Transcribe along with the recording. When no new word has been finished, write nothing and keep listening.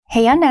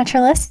Hey,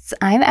 Unnaturalists.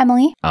 I'm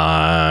Emily.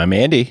 I'm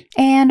Andy.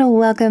 And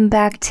welcome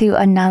back to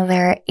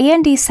another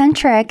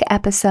Andy-centric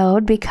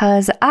episode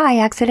because I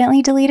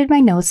accidentally deleted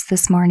my notes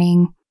this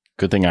morning.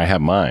 Good thing I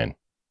have mine.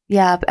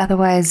 Yeah,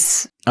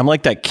 otherwise... I'm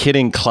like that kid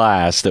in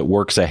class that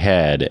works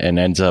ahead and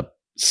ends up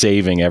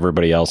saving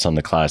everybody else on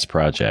the class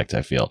project,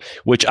 I feel.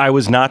 Which I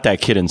was not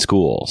that kid in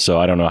school, so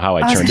I don't know how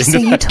I turned into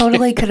that you kid.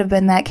 totally could have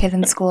been that kid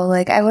in school.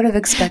 Like, I would have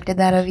expected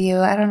that of you.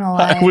 I don't know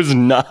why. I was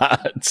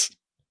not.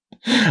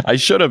 I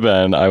should have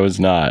been. I was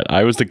not.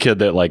 I was the kid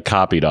that like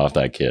copied off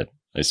that kid.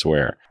 I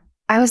swear.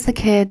 I was the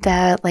kid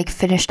that like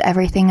finished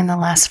everything in the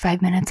last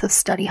 5 minutes of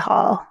study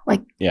hall.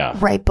 Like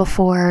right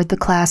before the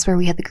class where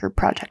we had the group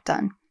project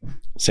done.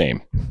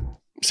 Same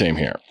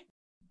here.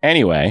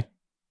 Anyway,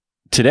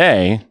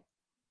 today,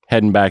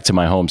 heading back to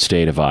my home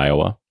state of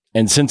Iowa.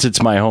 And since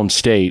it's my home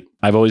state,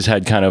 I've always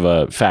had kind of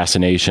a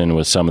fascination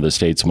with some of the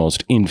state's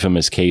most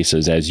infamous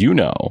cases, as you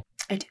know.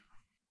 I do.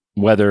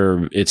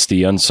 Whether it's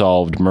the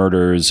unsolved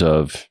murders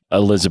of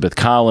Elizabeth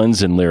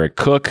Collins and Lyric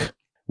Cook,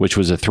 which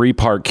was a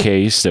 3-part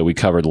case that we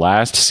covered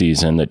last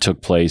season that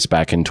took place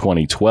back in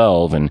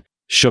 2012 and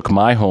shook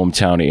my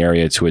hometown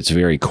area to its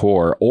very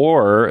core,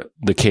 or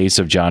the case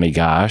of Johnny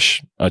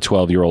Gosch, a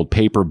 12-year-old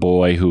paper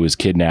boy who was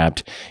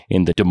kidnapped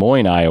in the Des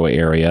Moines, Iowa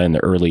area in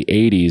the early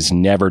 80s,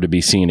 never to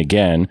be seen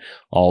again,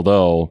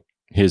 although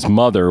his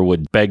mother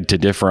would beg to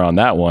differ on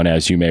that one,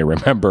 as you may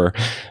remember.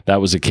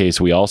 That was a case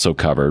we also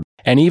covered.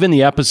 And even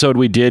the episode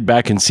we did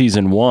back in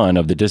season 1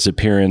 of the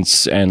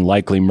disappearance and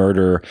likely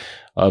murder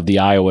of the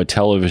Iowa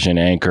television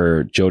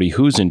anchor Jody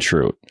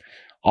Huisentruit.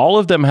 All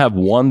of them have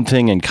one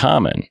thing in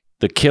common.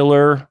 The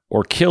killer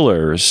or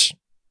killers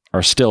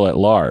are still at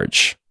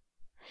large.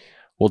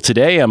 Well,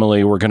 today,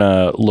 Emily, we're going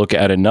to look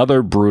at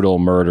another brutal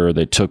murder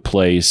that took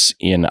place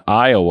in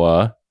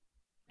Iowa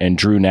and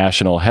drew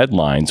national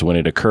headlines when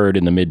it occurred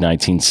in the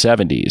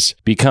mid-1970s,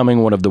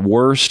 becoming one of the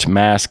worst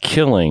mass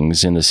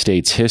killings in the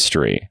state's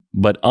history.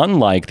 But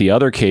unlike the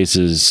other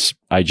cases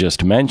I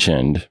just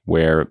mentioned,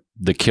 where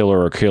the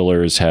killer or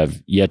killers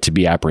have yet to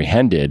be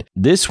apprehended,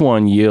 this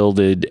one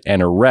yielded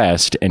an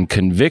arrest and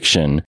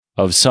conviction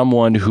of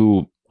someone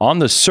who, on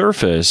the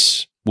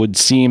surface, would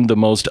seem the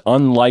most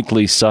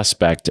unlikely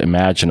suspect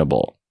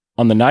imaginable.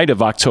 On the night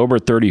of October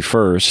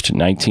 31st,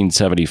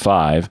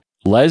 1975,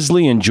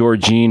 Leslie and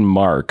Georgine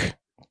Mark,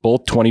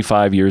 both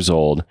 25 years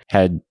old,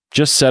 had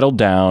just settled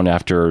down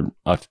after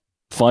a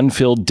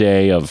fun-filled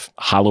day of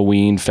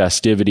Halloween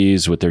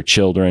festivities with their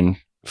children,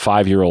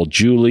 5-year-old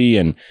Julie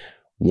and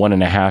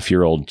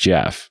 1.5-year-old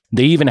Jeff.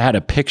 They even had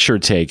a picture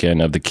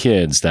taken of the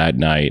kids that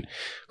night,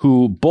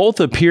 who both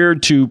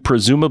appeared to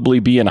presumably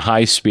be in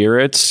high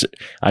spirits.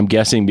 I'm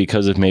guessing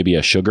because of maybe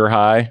a sugar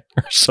high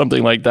or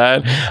something like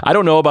that. I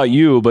don't know about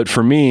you, but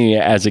for me,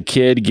 as a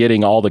kid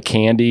getting all the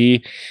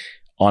candy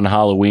on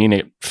Halloween,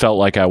 it felt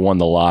like I won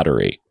the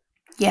lottery.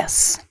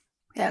 Yes.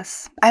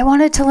 I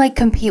wanted to like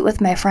compete with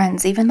my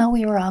friends. Even though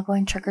we were all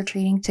going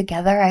trick-or-treating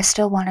together, I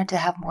still wanted to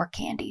have more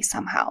candy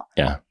somehow.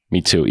 Yeah,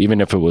 me too. Even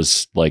if it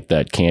was like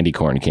that candy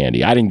corn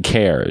candy. I didn't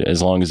care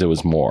as long as it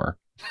was more.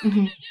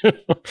 Mm-hmm.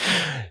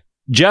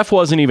 Jeff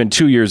wasn't even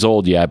 2 years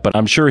old yet, but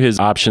I'm sure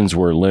his options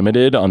were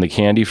limited on the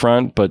candy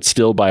front. But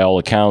still, by all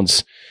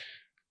accounts,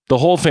 the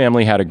whole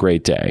family had a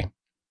great day.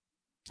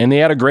 And they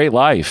had a great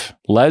life.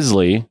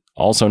 Leslie,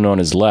 also known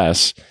as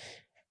Les,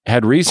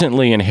 had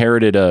recently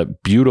inherited a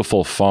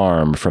beautiful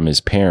farm from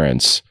his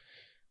parents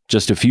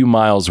just a few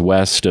miles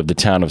west of the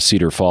town of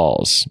Cedar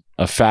Falls,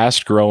 a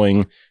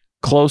fast-growing,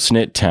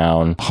 close-knit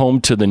town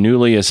home to the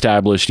newly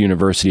established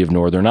University of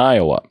Northern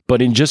Iowa.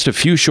 But in just a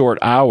few short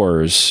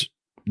hours,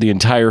 the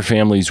entire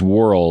family's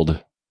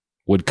world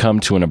would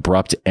come to an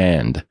abrupt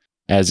end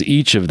as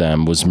each of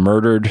them was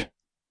murdered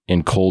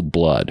in cold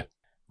blood.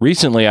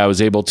 Recently, I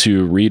was able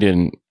to read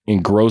an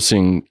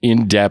engrossing,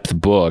 in-depth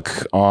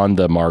book on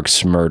the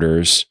Marks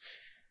murders.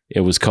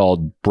 It was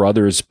called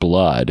Brothers'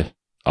 Blood,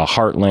 a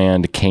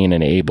Heartland Cain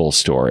and Abel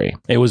story.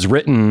 It was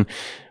written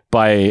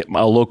by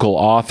a local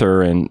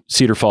author and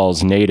Cedar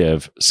Falls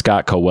native,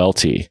 Scott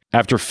Cowelty.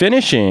 After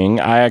finishing,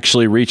 I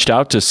actually reached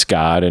out to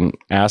Scott and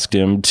asked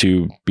him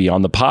to be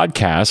on the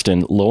podcast,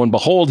 and lo and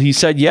behold, he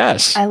said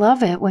yes. I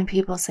love it when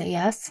people say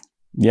yes.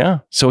 Yeah,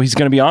 so he's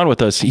going to be on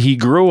with us. He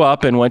grew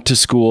up and went to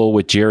school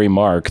with Jerry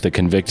Mark, the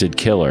convicted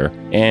killer,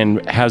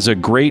 and has a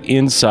great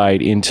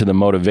insight into the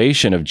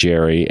motivation of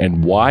Jerry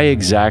and why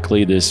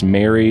exactly this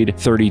married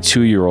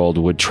 32-year-old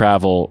would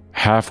travel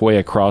halfway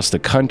across the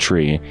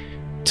country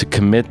to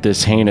commit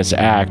this heinous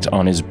act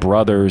on his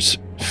brother's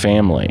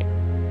family.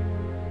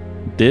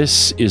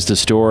 This is the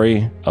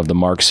story of the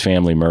Marks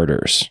family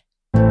murders.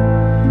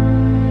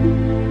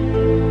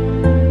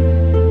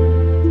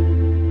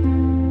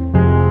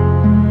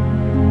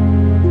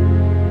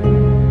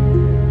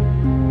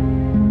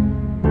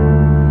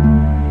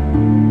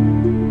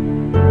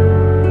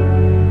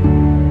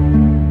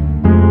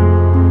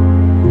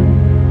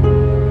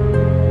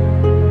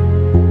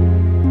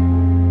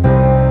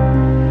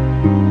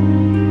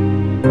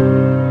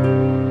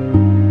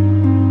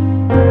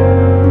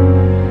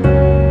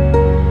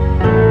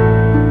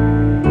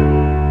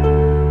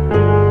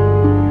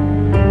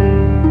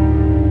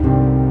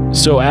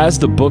 So as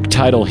the book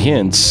title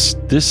hints,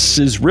 this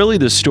is really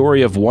the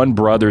story of one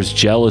brother's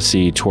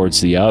jealousy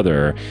towards the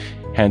other,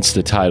 hence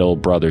the title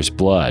Brother's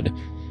Blood.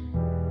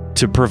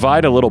 To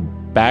provide a little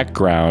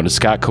background,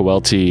 Scott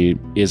Coelty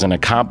is an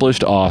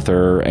accomplished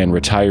author and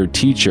retired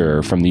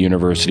teacher from the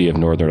University of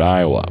Northern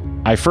Iowa.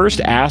 I first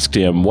asked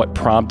him what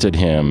prompted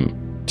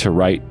him to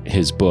write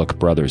his book,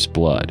 Brother's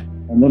Blood.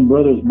 And then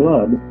Brother's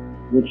Blood,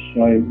 which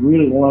I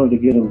really wanted to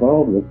get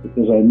involved with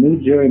because I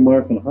knew Jerry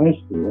Mark in high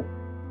school.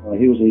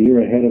 He was a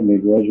year ahead of me,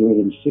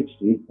 graduated in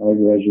 60. I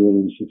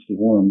graduated in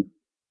 61.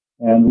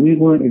 And we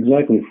weren't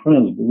exactly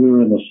friends, but we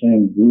were in the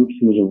same groups.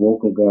 He was a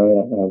vocal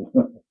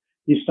guy.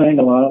 He sang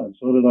a lot, and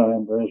so did I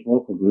in various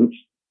vocal groups.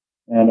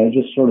 And I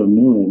just sort of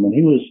knew him. And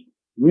he was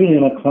really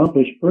an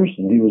accomplished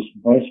person. He was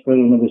vice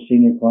president of the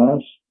senior class,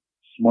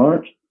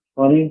 smart,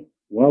 funny,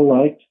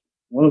 well-liked.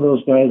 One of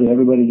those guys that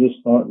everybody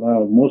just thought,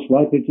 wow, most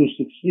likely to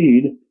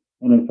succeed.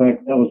 And in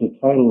fact, that was the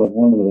title of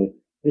one of the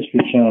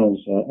History Channel's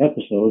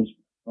episodes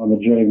on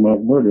the Jerry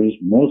Mark murders,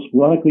 most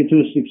likely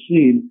to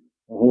succeed,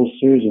 a whole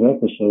series of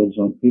episodes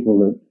on people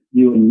that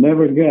you would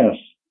never guess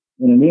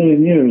in a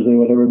million years they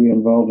would ever be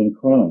involved in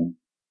crime.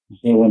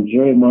 So when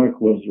Jerry Mark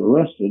was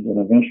arrested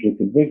and eventually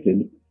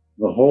convicted,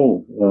 the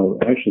whole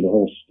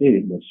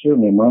state, but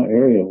certainly my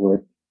area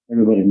where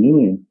everybody knew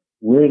him,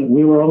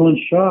 we were all in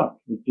shock.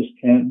 It just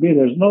can't be.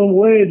 There's no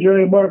way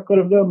Jerry Mark could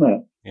have done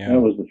that. Yeah.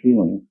 That was the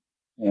feeling.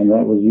 And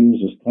that was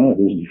used as kind of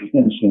his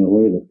defense in a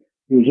way that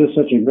he was just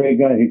such a great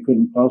guy, he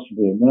couldn't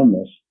possibly have done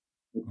this.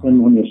 But then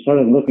when you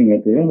started looking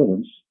at the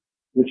evidence,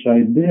 which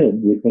I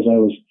did because I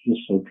was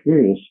just so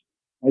curious,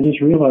 I just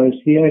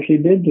realized he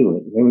actually did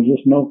do it. There was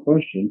just no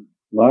question.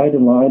 Lied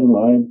and lied and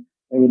lied.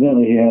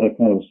 Evidently, he had a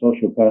kind of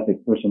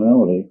sociopathic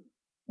personality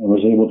and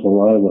was able to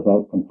lie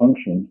without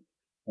compunction.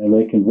 And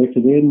they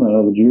convicted him.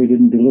 The jury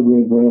didn't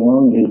deliberate very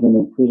long. He's been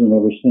in prison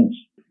ever since.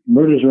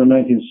 Murders were in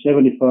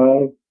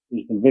 1975.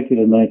 He was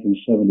convicted in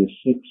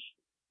 1976.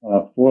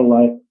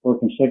 Four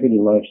consecutive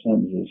life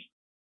sentences.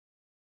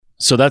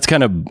 So that's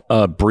kind of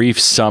a brief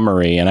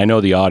summary, and I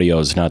know the audio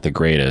is not the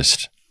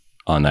greatest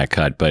on that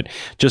cut, but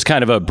just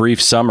kind of a brief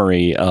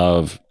summary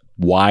of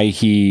why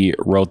he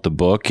wrote the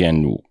book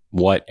and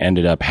what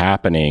ended up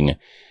happening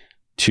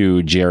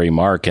to Jerry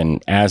Mark.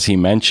 And as he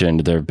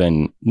mentioned, there have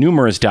been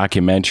numerous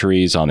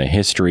documentaries on the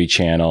History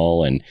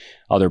Channel and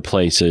other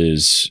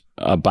places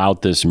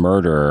about this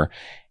murder.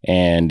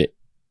 And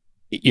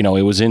you know,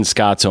 it was in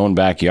Scott's own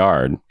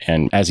backyard.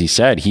 And as he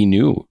said, he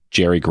knew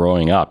Jerry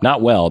growing up.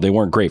 Not well, they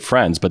weren't great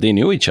friends, but they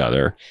knew each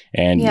other.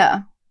 And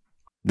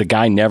the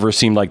guy never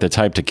seemed like the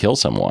type to kill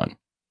someone.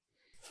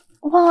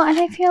 Well, and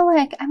I feel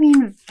like,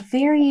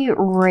 very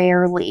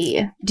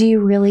rarely do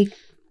you really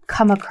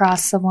come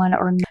across someone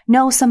or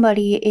know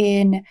somebody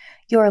in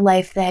your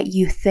life that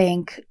you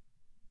think,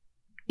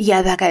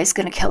 yeah, that guy's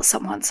going to kill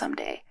someone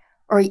someday.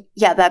 Or,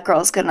 yeah, that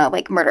girl's going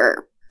to,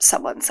 murder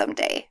someone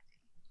someday.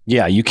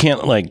 Yeah, you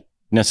can't,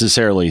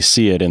 necessarily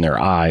see it in their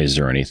eyes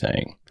or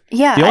anything.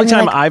 Yeah. The only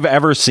time I've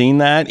ever seen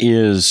that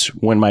is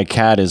when my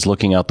cat is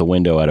looking out the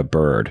window at a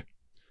bird.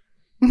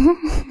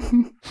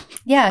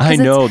 Yeah. I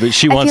know that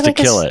she wants to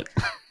kill it.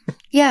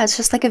 Yeah, it's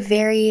just a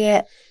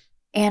very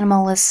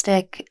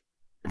animalistic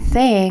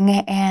thing.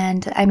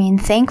 And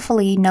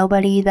thankfully,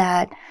 nobody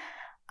that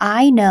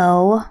I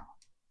know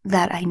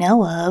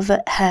of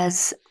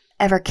has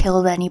ever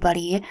killed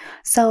anybody.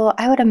 So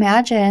I would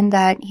imagine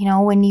that,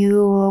 when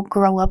you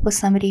grow up with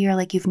somebody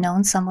or you've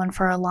known someone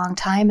for a long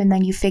time and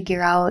then you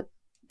figure out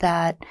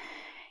that,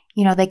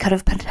 they could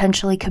have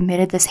potentially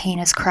committed this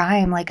heinous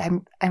crime.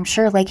 I'm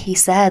sure, he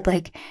said,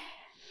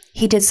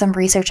 he did some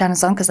research on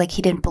his own because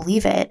he didn't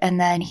believe it. And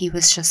then he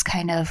was just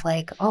kind of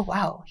oh,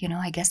 wow,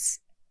 I guess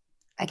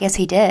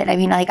he did.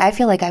 I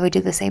feel like I would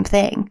do the same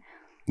thing.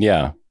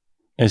 Yeah.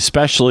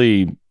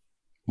 Especially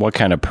what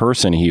kind of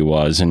person he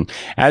was. And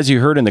as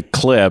you heard in the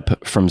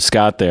clip from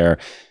Scott there,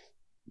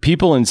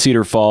 people in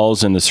Cedar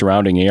Falls and the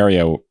surrounding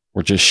area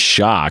were just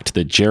shocked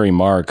that Jerry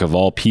Mark, of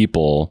all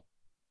people,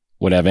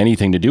 would have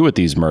anything to do with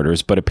these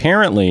murders. But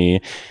apparently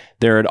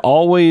there had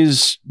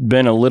always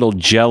been a little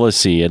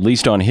jealousy, at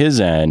least on his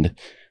end,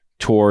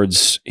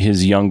 towards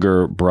his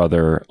younger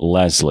brother,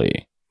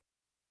 Leslie.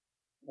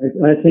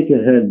 I think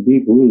it had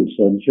deep roots.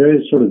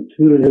 Jerry sort of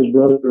tutored his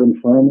brother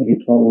in farming.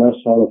 He taught Les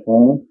how to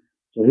farm.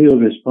 So he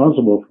was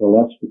responsible for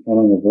Les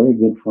becoming a very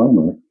good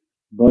farmer.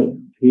 But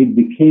he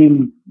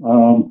became,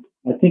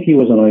 I think he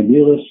was an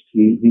idealist.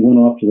 He went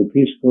off to the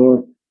Peace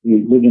Corps.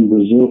 He lived in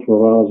Brazil for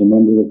a while as a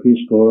member of the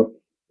Peace Corps.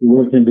 He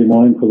worked in Des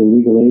Moines for the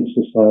Legal Aid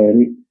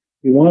Society.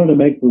 He wanted to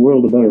make the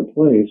world a better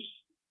place.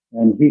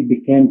 And he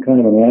became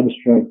kind of an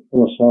abstract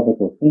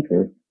philosophical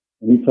thinker.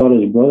 And he thought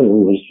his brother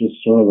was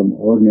just sort of an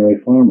ordinary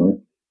farmer.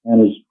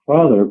 And his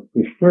father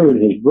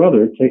preferred his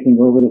brother taking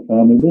over the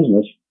family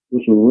business,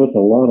 which was worth a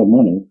lot of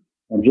money,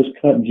 and just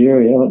cut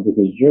Jerry out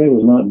because Jerry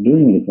was not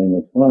doing anything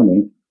with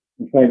farming.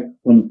 In fact,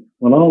 when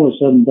all was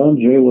said and done,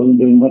 Jerry wasn't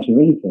doing much of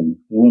anything.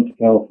 He went to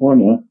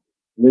California,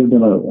 lived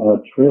in a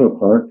trailer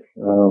park,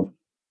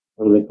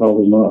 what do they call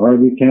it, an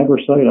RV camper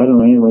site? I don't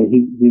know. Anyway,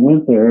 he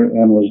went there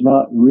and was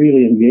not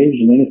really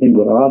engaged in anything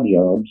but odd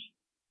jobs.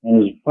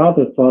 And his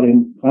father thought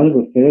him kind of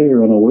a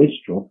failure and a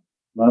wastrel,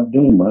 not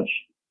doing much.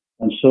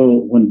 And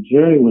so when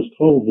Jerry was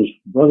told his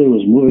brother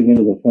was moving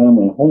into the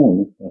family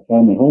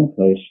home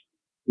place,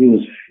 he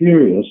was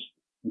furious.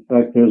 In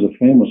fact, there's a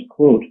famous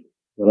quote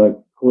that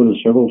I've quoted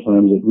several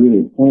times that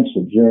really points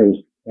that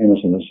Jerry's famous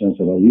in the sense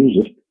that I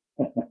use it.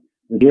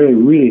 Jerry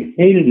really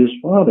hated his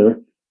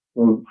father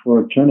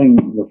for turning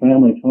the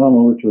family farm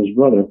over to his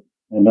brother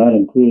and not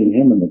including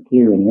him in the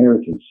clear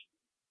inheritance.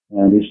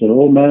 And he said,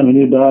 "Old man, when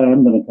you die,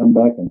 I'm going to come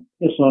back and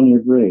piss on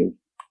your grave."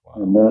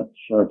 Wow. And that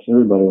shocks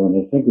everybody when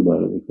they think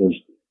about it, because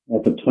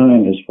at the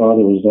time his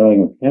father was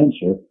dying of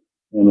cancer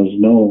and was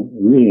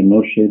really in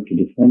no shape to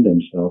defend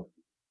himself.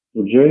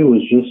 So Jerry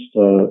was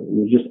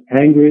just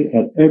angry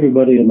at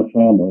everybody in the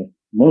family,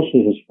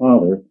 mostly his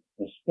father,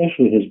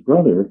 especially his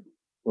brother,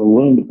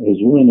 for his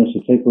willingness to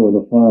take over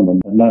the farm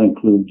and not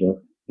include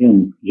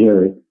him,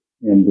 Jerry,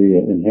 in the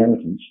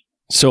inheritance.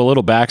 So a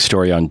little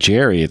backstory on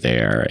Jerry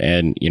there.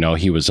 And,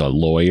 he was a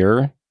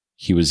lawyer.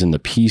 He was in the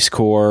Peace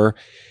Corps,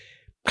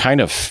 kind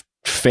of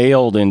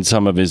failed in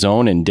some of his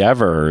own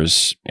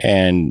endeavors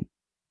and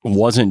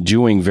wasn't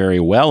doing very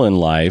well in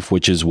life,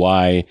 which is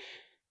why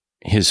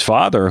his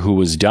father, who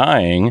was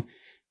dying,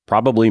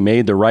 probably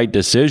made the right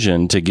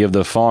decision to give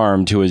the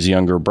farm to his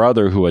younger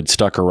brother, who had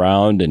stuck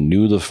around and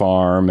knew the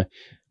farm,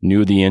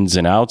 knew the ins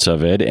and outs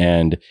of it.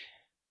 And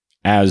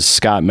as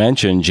Scott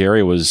mentioned,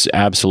 Jerry was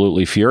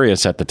absolutely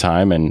furious at the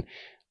time and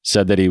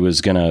said that he was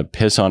going to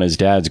piss on his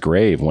dad's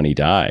grave when he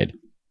died.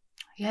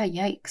 Yeah,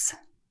 yikes.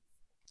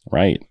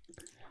 Right.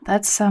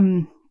 That's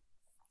some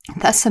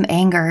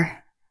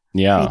anger.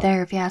 Yeah. Right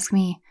there, if you ask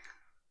me.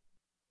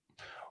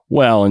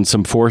 Well, and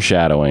some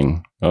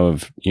foreshadowing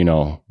of,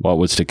 what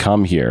was to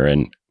come here.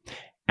 And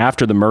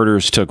after the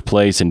murders took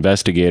place,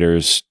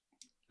 investigators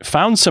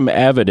found some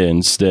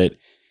evidence that,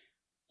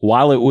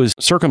 while it was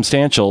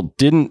circumstantial,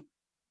 didn't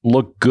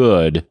look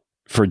good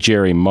for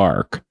Jerry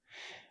Mark.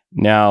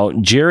 Now,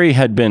 Jerry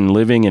had been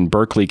living in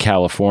Berkeley,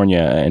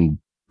 California, and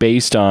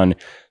based on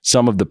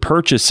some of the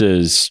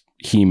purchases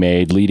he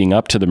made leading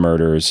up to the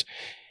murders,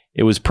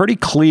 it was pretty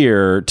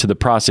clear to the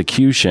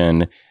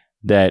prosecution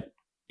that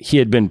he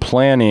had been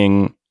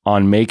planning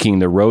on making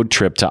the road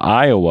trip to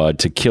Iowa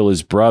to kill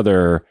his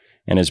brother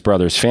and his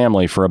brother's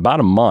family for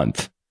about a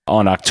month.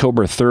 On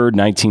October 3rd,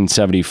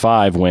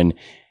 1975, when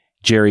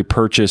Jerry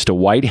purchased a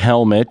white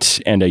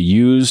helmet and a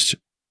used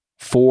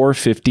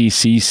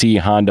 450cc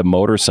Honda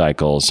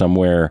motorcycle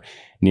somewhere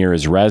near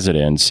his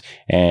residence.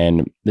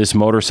 And this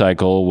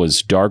motorcycle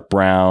was dark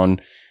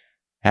brown,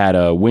 had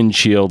a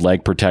windshield,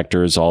 leg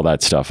protectors, all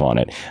that stuff on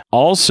it.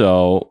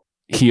 Also,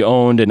 he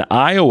owned an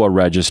Iowa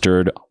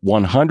registered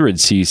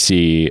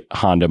 100cc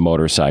Honda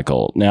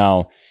motorcycle.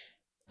 Now,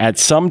 at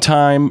some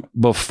time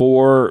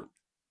before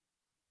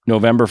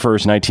November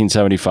 1st,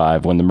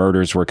 1975, when the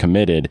murders were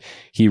committed,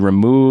 he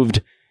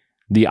removed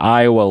the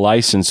Iowa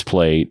license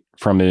plate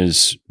from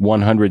his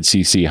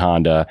 100cc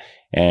Honda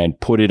and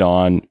put it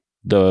on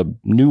the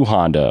new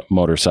Honda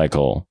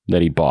motorcycle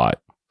that he bought.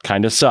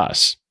 Kind of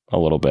sus, a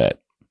little bit.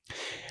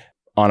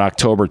 On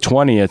October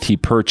 20th, he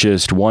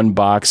purchased one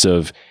box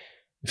of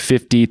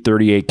 50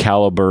 .38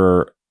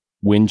 caliber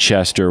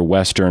Winchester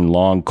Western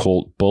long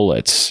Colt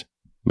bullets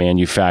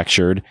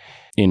manufactured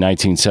in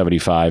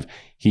 1975.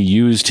 He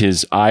used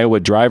his Iowa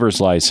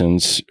driver's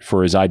license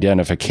for his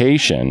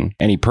identification,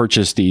 and he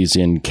purchased these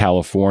in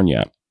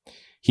California.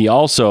 He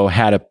also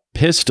had a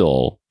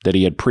pistol that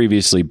he had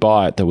previously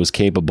bought that was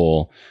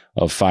capable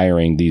of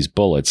firing these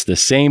bullets, the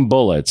same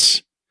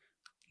bullets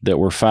that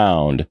were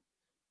found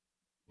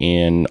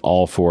in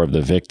all four of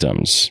the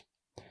victims.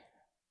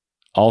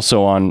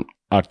 Also on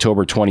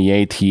October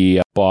 28th,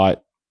 he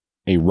bought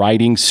a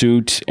riding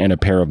suit and a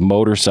pair of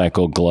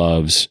motorcycle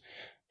gloves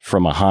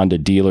from a Honda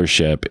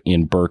dealership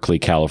in Berkeley,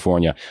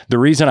 California. The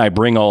reason I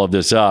bring all of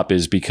this up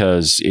is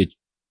because it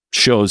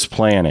shows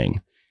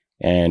planning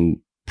and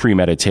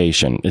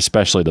premeditation,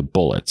 especially the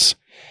bullets.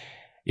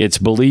 It's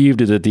believed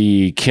that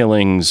the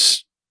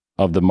killings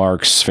of the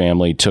Marks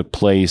family took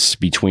place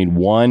between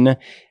 1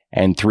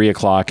 and 3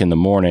 o'clock in the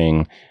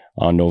morning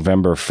on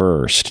November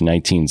 1st,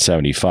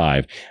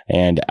 1975.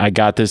 And I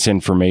got this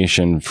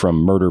information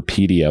from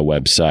Murderpedia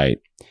website.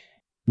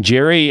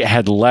 Jerry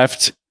had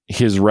left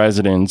his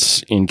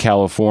residence in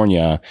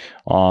California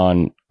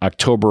on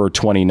October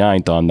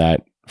 29th on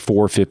that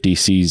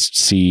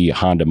 450cc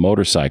Honda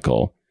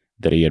motorcycle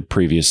that he had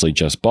previously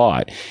just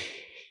bought.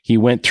 He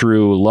went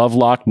through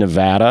Lovelock,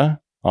 Nevada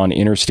on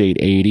Interstate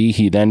 80.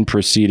 He then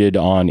proceeded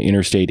on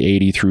Interstate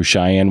 80 through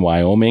Cheyenne,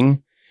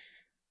 Wyoming,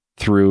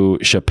 through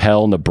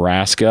Chappelle,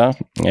 Nebraska.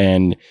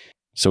 And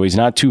so he's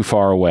not too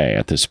far away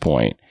at this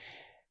point.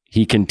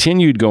 He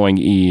continued going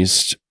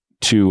east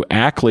to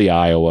Ackley,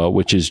 Iowa,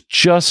 which is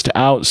just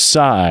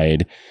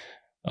outside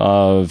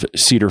of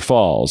Cedar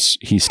Falls.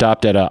 He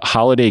stopped at a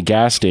Holiday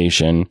gas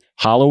station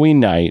Halloween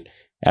night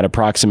at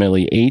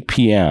approximately 8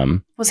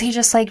 p.m. Was he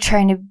just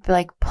trying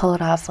to pull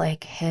it off,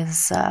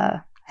 his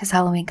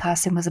Halloween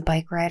costume was a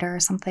bike rider or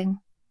something?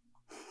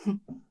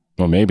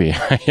 Well, maybe.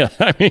 Yeah,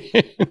 I mean,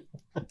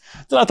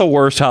 it's not the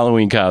worst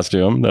Halloween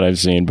costume that I've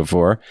seen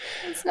before.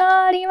 It's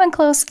not even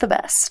close to the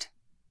best.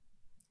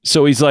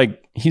 So he's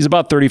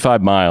about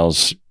 35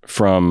 miles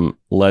from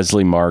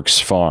Leslie Mark's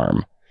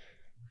farm,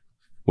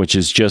 which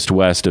is just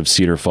west of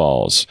Cedar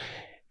Falls.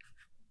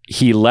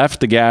 He left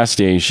the gas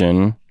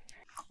station.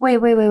 Wait,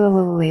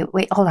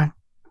 hold on.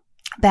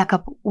 Back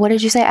up. What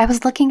did you say? I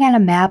was looking at a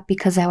map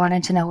because I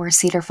wanted to know where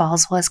Cedar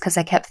Falls was because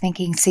I kept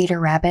thinking Cedar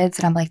Rapids,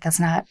 and I'm like, that's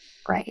not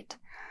right.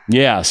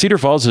 Yeah, Cedar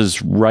Falls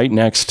is right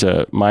next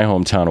to my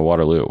hometown of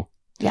Waterloo.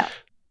 Yeah.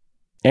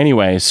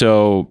 Anyway,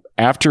 so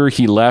after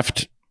he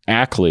left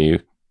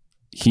Ackley,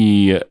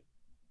 it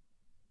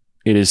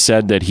is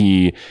said that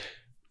he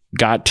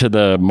got to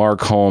the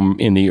Mark home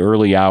in the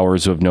early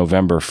hours of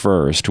November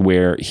 1st,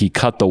 where he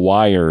cut the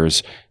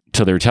wires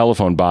to their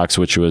telephone box,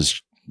 which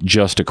was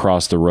just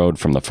across the road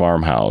from the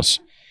farmhouse.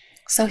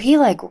 So he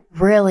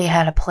really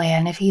had a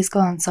plan if he's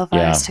going so far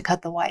as to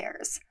cut the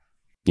wires.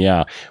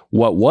 Yeah.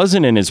 What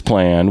wasn't in his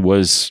plan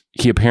was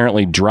he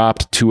apparently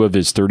dropped 2 of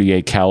his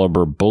 .38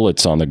 caliber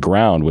bullets on the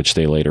ground, which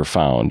they later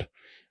found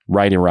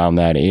right around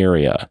that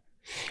area.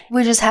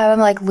 We just have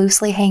him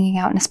loosely hanging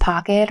out in his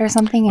pocket or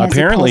something. And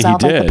Apparently as he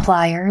pulls he out did. The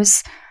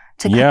pliers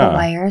to cut the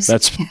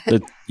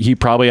wires. He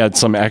probably had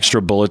some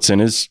extra bullets in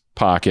his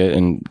pocket,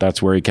 and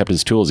that's where he kept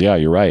his tools. Yeah,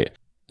 you're right.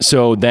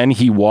 So then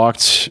he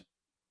walked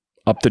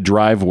up the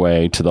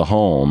driveway to the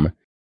home.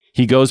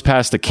 He goes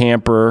past the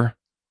camper,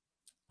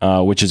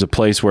 which is a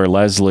place where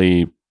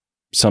Leslie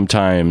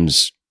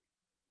sometimes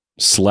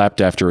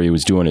slept after he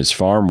was doing his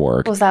farm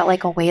work. Was that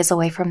a ways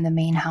away from the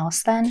main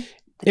house then?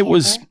 It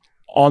was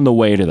on the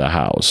way to the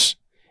house.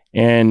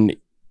 And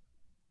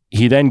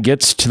he then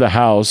gets to the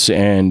house,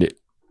 and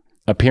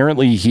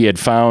apparently he had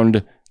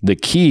found the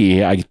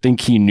key. I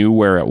think he knew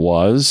where it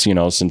was,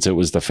 since it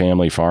was the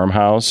family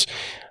farmhouse.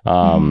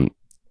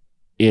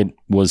 It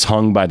was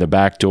hung by the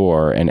back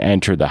door and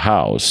entered the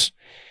house.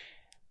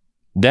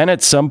 Then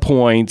at some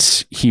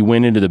point, he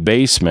went into the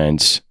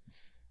basement.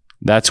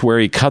 That's where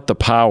he cut the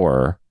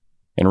power.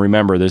 And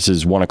remember, this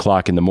is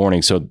 1:00 in the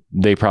morning, so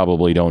they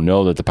probably don't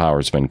know that the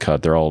power's been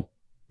cut. They're all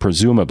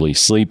presumably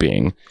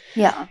sleeping.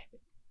 Yeah.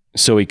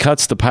 So he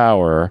cuts the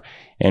power,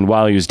 and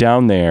while he was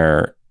down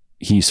there,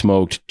 he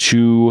smoked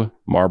 2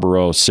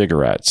 Marlboro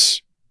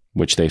cigarettes,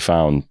 which they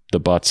found the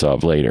butts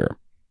of later.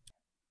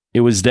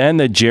 It was then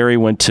that Jerry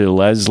went to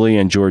Leslie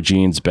and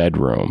Georgine's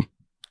bedroom,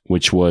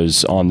 which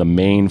was on the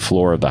main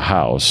floor of the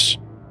house,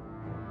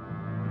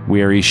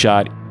 where he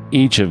shot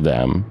each of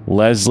them,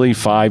 Leslie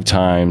 5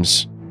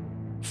 times,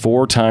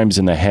 4 times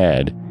in the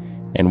head,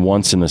 and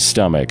once in the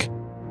stomach,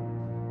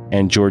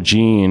 and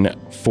Georgine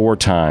 4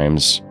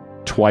 times,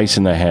 twice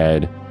in the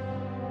head,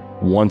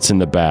 once in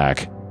the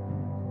back,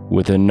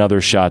 with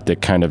another shot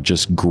that kind of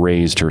just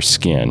grazed her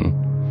skin.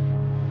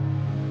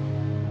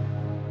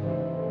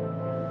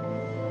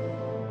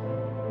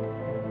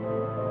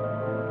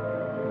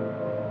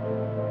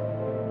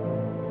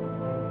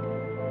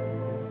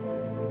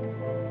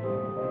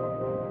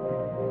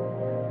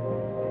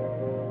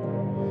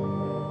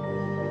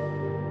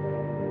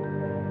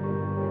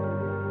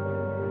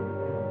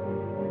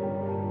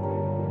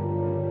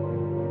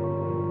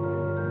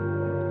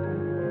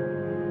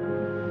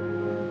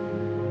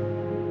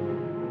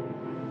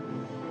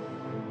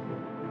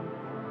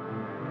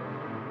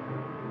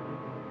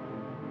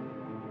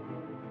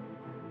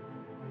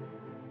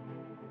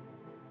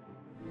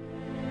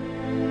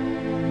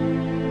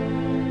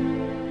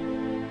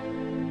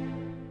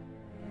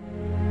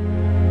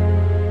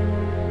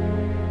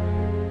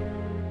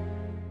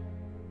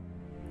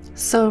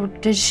 So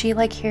did she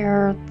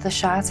hear the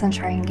shots and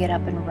try and get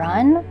up and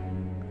run?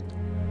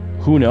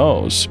 Who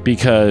knows?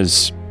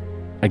 Because,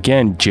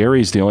 again,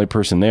 Jerry's the only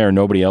person there.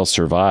 Nobody else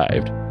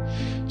survived.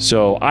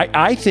 So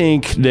I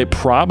think that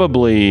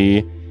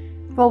probably...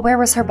 Well, where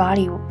was her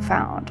body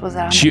found? Was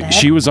that on the bed?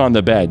 She was on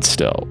the bed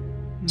still.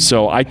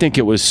 So I think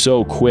it was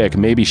so quick.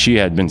 Maybe she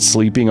had been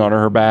sleeping on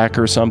her back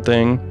or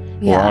something.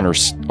 Yeah. Or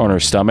on her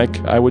stomach,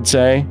 I would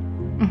say.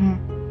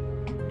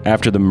 Mm-hmm.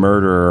 After the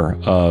murder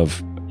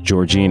of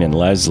Georgine and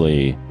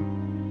Leslie,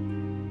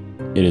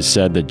 it is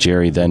said that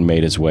Jerry then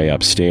made his way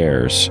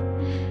upstairs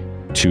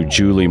to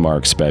Julie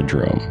Mark's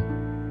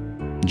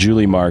bedroom.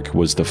 Julie Mark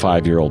was the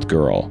 5-year-old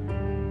girl.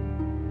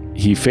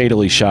 He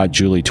fatally shot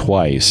Julie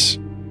twice,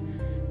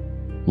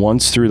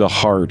 once through the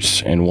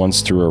heart and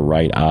once through her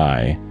right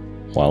eye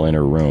while in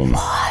her room.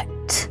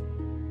 What?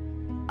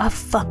 A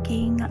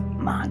fucking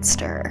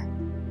monster.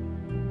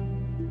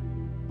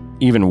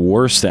 Even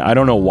worse than, I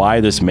don't know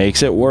why this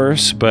makes it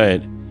worse,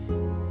 but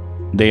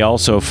they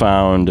also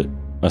found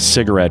a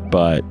cigarette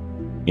butt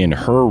in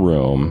her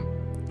room,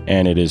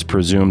 and it is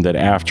presumed that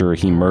after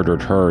he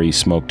murdered her, he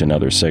smoked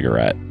another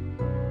cigarette.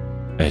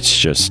 It's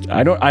just,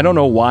 I don't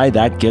know why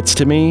that gets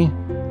to me,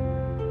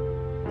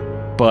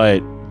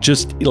 but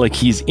just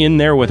he's in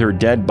there with her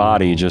dead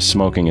body just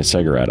smoking a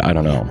cigarette. I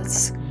don't know.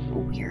 That's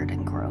weird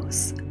and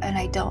gross, and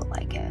I don't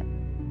like it.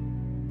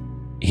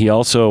 He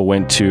also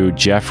went to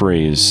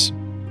Jeffrey's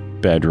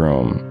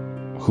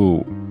bedroom,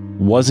 who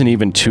wasn't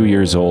even 2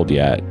 years old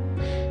yet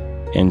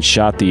and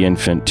shot the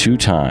infant 2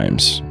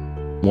 times,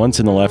 once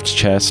in the left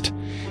chest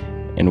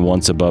and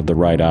once above the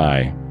right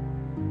eye,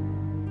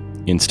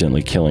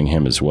 instantly killing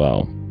him as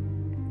well.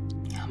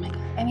 Oh my God.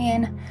 I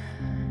mean,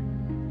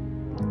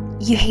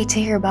 you hate to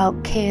hear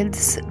about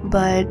kids,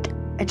 but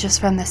just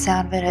from the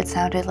sound of it, it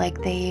sounded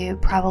like they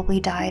probably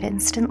died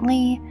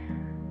instantly,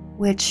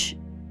 which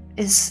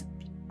is,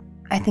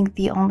 I think,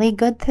 the only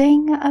good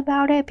thing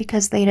about it,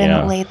 because they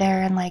didn't lay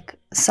there and like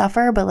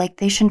suffer, but like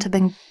they shouldn't have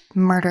been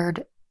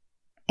murdered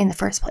in the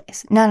first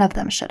place. None of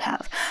them should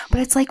have.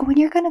 But it's like when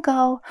you're gonna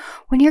go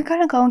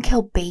and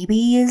kill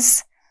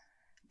babies,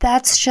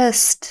 that's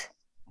just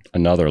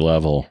another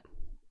level.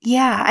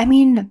 Yeah, I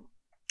mean,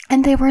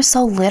 and they were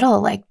so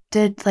little.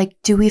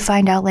 Do we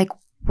find out like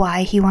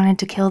why he wanted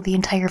to kill the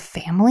entire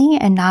family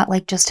and not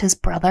like just his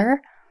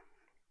brother?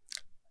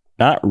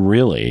 Not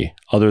really,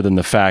 other than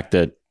the fact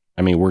that,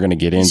 I mean, we're going to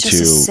get He's into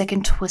just a sick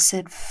and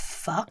twisted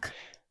fuck.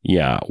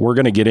 Yeah, we're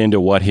going to get into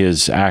what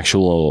his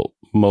actual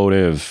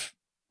motive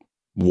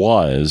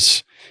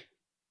was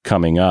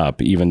coming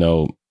up, even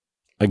though,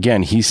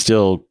 again, he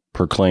still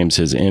proclaims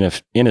his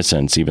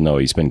innocence, even though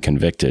he's been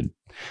convicted.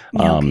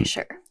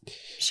 Okay,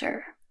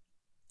 sure.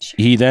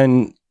 He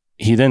then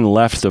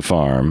left the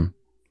farm,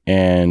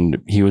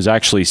 and he was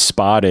actually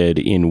spotted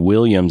in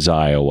Williams,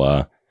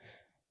 Iowa,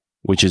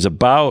 which is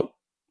about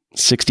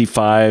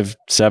 65,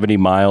 70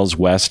 miles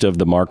west of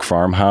the Mark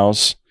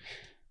farmhouse.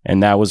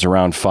 And that was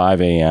around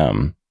 5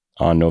 a.m.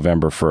 on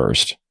November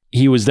 1st.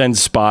 He was then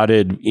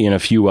spotted in a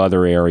few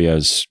other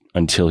areas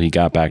until he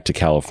got back to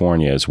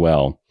California as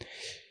well.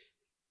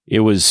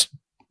 It was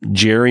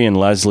Jerry and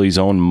Leslie's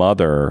own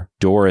mother,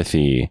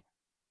 Dorothy,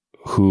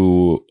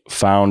 who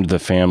found the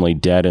family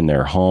dead in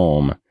their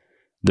home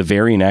the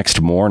very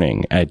next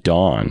morning at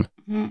dawn.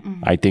 Mm-mm.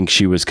 I think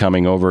she was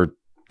coming over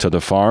to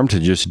the farm to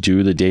just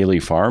do the daily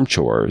farm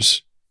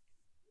chores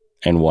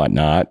and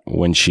whatnot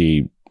when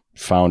she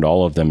found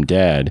all of them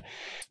dead.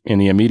 In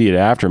the immediate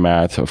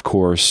aftermath, of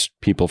course,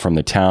 people from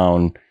the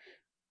town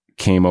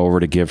came over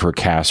to give her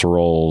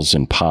casseroles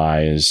and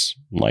pies,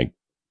 like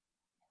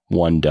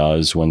one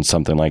does when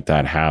something like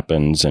that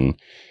happens, and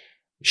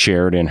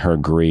shared in her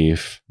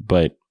grief.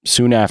 But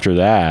soon after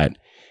that,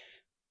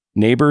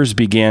 neighbors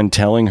began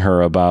telling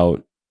her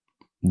about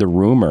the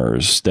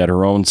rumors that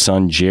her own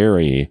son,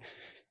 Jerry,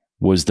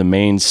 was the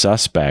main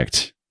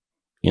suspect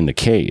in the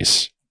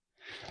case.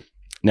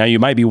 Now, you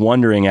might be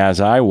wondering, as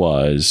I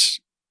was,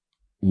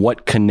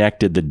 what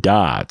connected the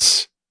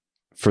dots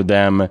for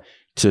them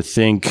to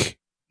think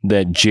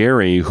that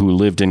Jerry, who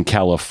lived in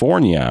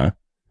California,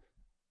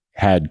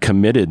 had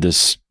committed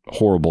this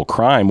horrible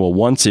crime. Well,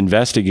 once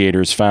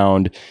investigators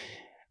found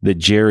that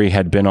Jerry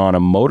had been on a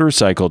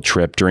motorcycle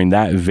trip during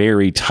that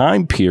very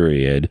time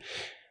period,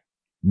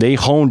 they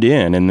honed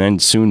in and then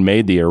soon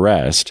made the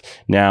arrest.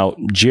 Now,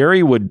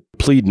 Jerry would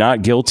plead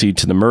not guilty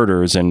to the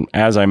murders, and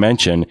as I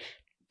mentioned,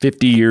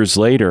 50 years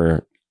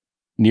later,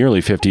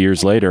 nearly 50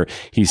 years later,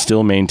 he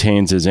still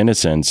maintains his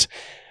innocence.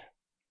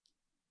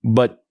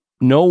 But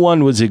no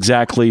one was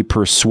exactly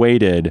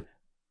persuaded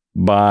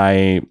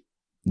by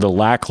the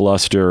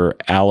lackluster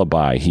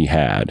alibi he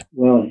had.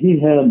 Well,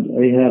 he had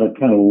a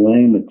kind of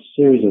lame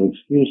series of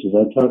excuses.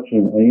 I talked to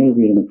him, I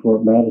interviewed him in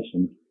Fort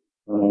Madison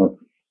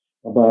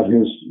about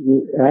his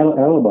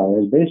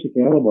alibi. His basic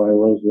alibi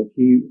was that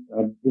he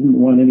didn't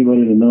want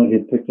anybody to know he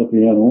had picked up a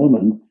young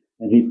woman,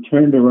 and he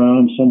turned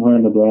around somewhere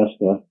in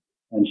Nebraska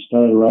and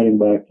started riding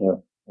back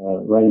to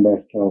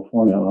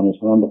California on his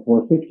Honda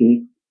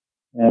 450,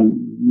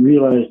 and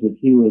realized that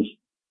he was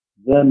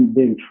then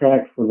being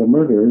tracked for the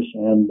murders,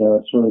 and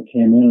sort of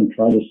came in and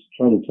tried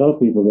to tell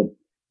people that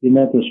he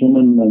met this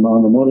woman and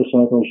on the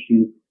motorcycle.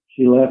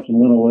 She left and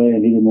went away,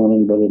 and he didn't want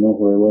anybody to know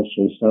where he was,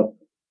 so he stopped.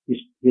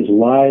 His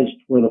lies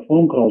where the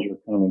phone calls were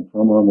coming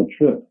from on the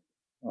trip.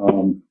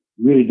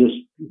 He really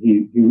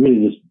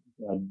just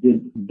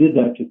did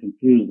that to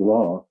confuse the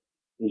law.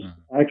 His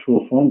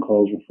actual phone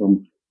calls were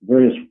from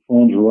various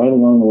phones right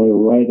along the way,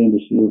 right into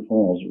Cedar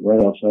Falls, right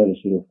outside of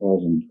Cedar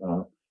Falls, and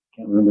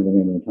can't remember the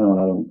name of the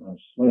town.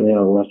 Slightly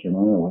out of western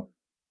Iowa.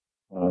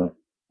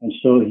 And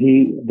so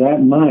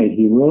that night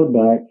he rode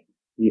back.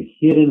 He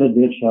hid in a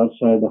ditch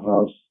outside the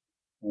house,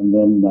 and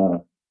then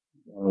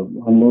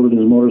unloaded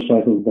his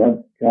motorcycle.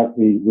 Got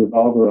the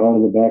revolver out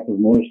of the back of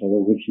the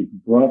motorcycle, which he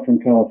brought from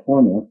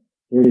California,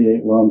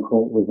 38 long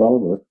Colt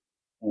revolver,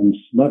 and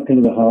snuck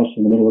into the house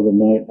in the middle of the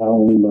night,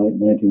 Halloween night,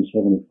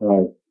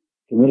 1975.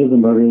 Committed the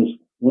murders,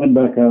 went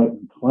back out,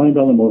 climbed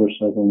on the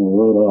motorcycle, and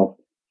rode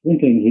off,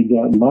 thinking he'd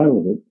gotten by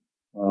with it.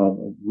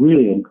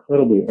 Really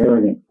incredibly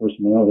arrogant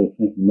personality,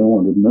 thinking no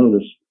one would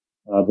notice.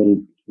 But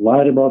he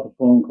lied about the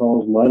phone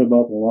calls, lied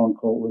about the long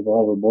Colt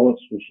revolver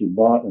bullets, which he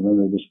bought, and then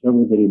they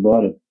discovered that he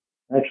bought it.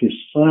 Actually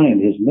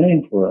signed his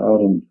name for it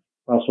out in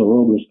Paso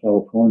Robles,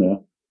 California,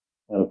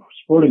 at a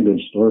sporting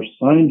goods store.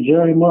 Signed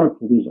Jerry Mark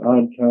with these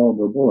odd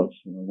caliber bullets.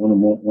 One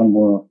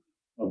more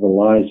of the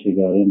lies he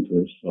got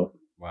into. So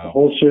wow. A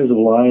whole series of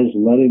lies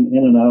led him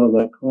in and out of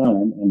that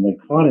crime, and they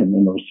caught him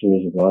in those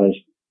series of lies,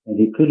 and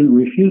he couldn't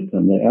refute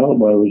them. The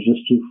alibi was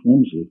just too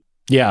flimsy.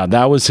 Yeah,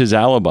 that was his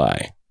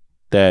alibi.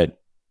 That,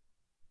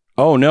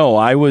 oh no,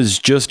 I was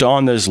just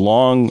on this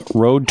long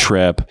road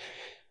trip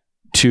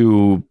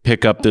to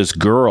pick up this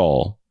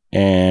girl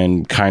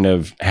and kind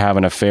of have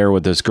an affair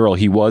with this girl.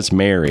 He was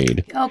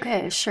married.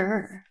 Okay,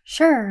 sure.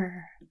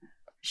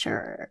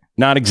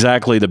 Not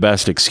exactly the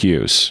best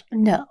excuse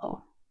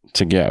No.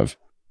 to give.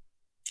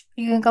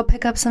 You can go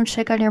pick up some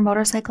chick on your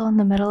motorcycle in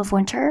the middle of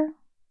winter?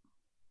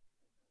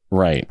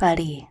 Right.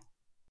 Buddy.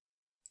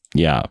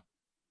 Yeah.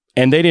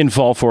 And they didn't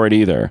fall for it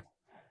either.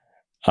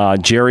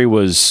 Jerry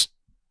was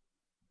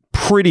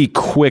pretty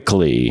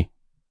quickly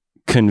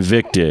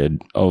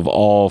convicted of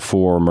all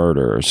 4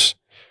 murders,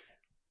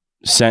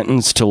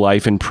 sentenced to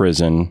life in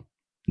prison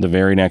the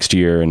very next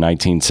year in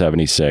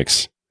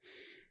 1976.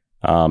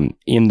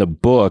 In the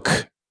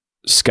book,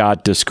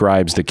 Scott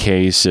describes the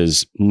case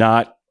as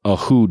not a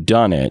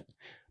whodunit,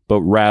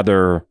 but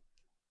rather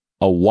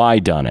a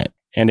whydunit.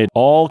 And it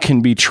all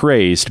can be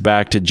traced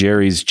back to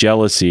Jerry's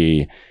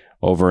jealousy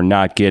over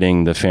not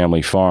getting the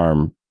family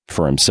farm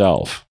for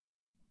himself.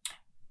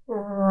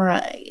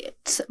 Right.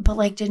 But,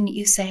 like, didn't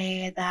you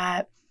say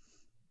that,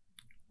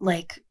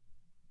 like,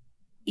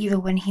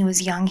 even when he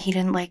was young, he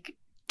didn't, like,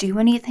 do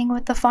anything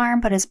with the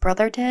farm, but his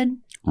brother did?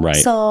 Right.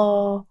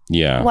 So,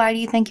 yeah. Why do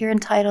you think you're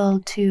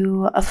entitled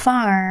to a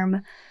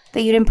farm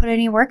that you didn't put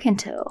any work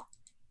into?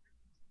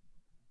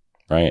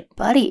 Right.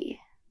 Buddy.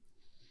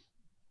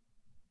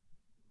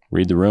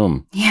 Read the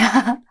room.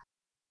 Yeah.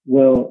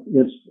 Well,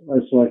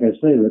 it's like I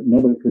say, that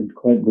nobody could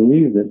quite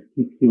believe that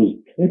he was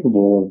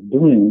capable of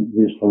doing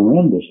these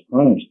horrendous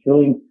crimes,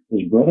 killing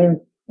his brother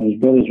and his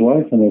brother's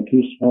wife and their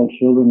 2 small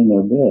children in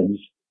their beds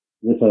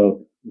with a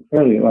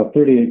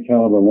 38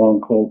 caliber long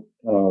Colt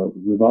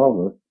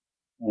revolver,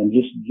 and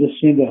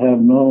just seemed to have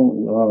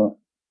no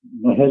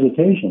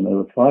hesitation. There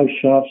were 5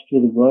 shots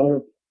to the brother,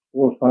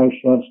 4 or 5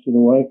 shots to the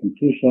wife, and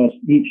 2 shots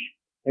each,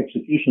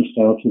 execution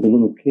style, to the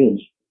little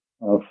kids,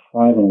 5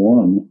 and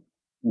 1.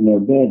 In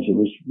their beds. It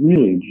was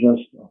really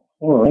just a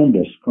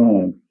horrendous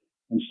crime.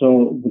 And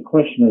so the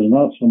question is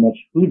not so much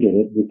who did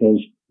it,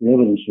 because the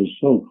evidence was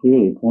so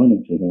clearly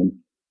pointing to him,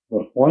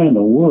 but why in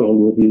the world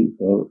would he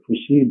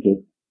proceed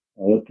to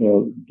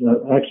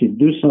actually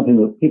do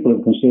something that people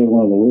have considered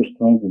one of the worst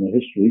crimes in the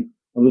history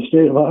of the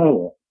state of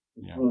Iowa?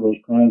 It's one of those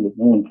crimes that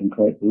no one can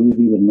quite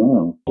believe even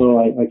now. So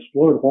I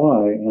explored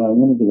why, and I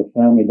went into the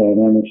family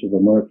dynamics of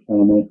the Mark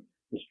family,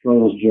 the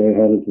struggles Jerry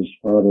had with his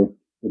father,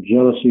 the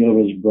jealousy of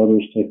his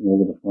brothers taking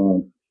over the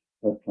farm,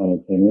 that kind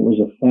of thing. It was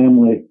a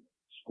family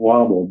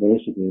squabble,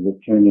 basically,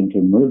 that turned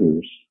into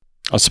murders.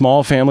 A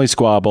small family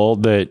squabble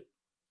that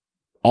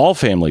all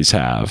families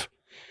have,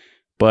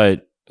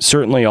 but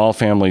certainly all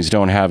families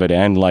don't have it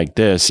end like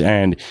this.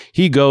 And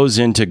he goes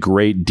into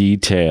great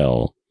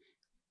detail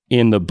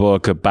in the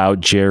book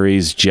about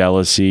Jerry's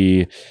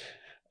jealousy,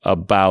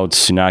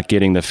 about not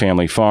getting the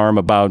family farm,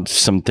 about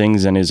some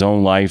things in his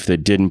own life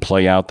that didn't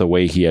play out the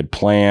way he had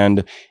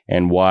planned,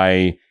 and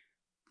why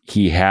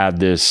he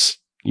had this,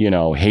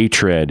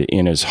 hatred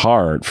in his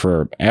heart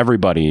for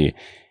everybody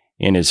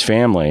in his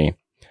family.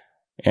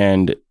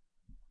 And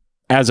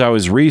as I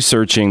was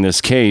researching this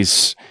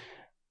case,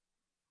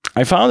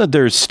 I found that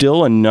there's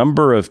still a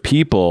number of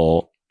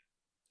people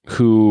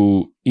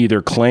who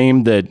either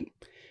claim that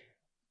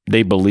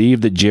they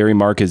believe that Jerry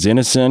Mark is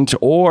innocent,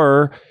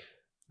 or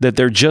that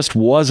there just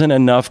wasn't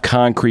enough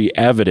concrete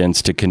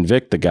evidence to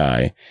convict the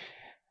guy.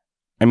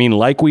 I mean,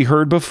 like we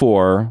heard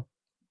before,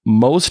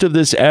 most of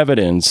this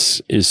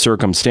evidence is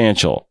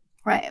circumstantial.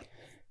 Right.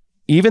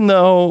 Even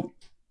though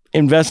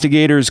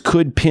investigators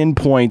could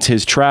pinpoint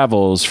his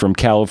travels from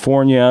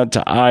California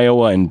to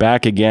Iowa and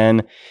back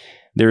again,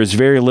 there is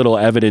very little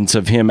evidence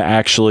of him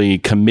actually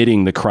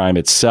committing the crime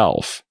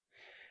itself.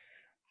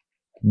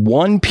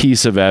 One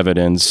piece of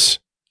evidence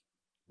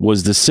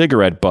was the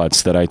cigarette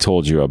butts that I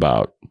told you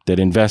about, that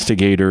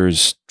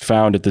investigators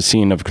found at the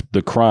scene of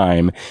the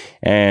crime.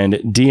 And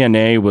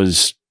DNA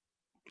was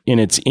in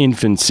its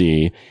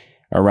infancy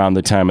around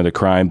the time of the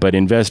crime, but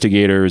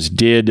investigators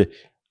did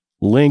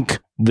link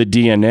the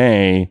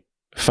DNA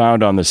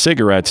found on the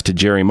cigarettes to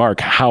Jerry Mark.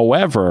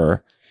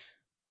 However,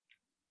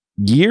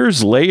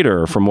 years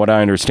later, from what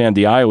I understand,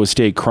 the Iowa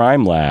State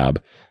Crime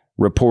Lab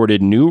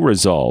reported new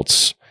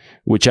results,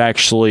 which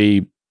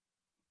actually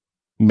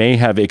may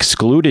have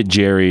excluded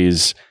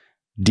Jerry's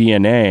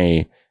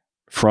DNA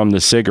from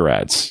the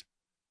cigarettes.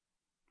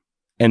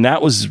 And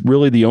that was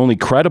really the only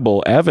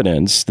credible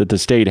evidence that the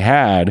state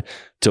had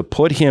to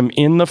put him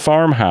in the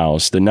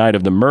farmhouse the night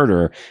of the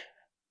murder.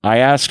 I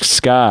asked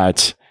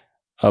Scott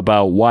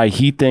about why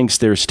he thinks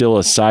there's still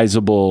a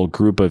sizable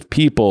group of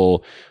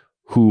people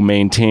who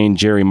maintain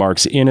Jerry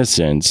Mark's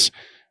innocence.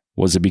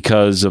 Was it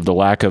because of the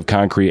lack of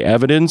concrete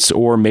evidence,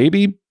 or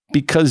maybe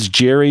because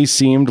Jerry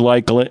seemed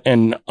like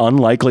an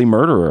unlikely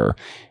murderer?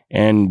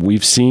 And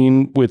we've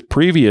seen with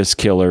previous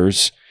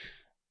killers,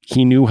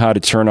 he knew how to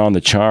turn on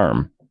the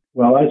charm.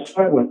 Well, I'd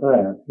start with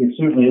that. He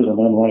certainly is an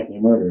unlikely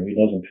murderer. He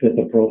doesn't fit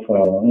the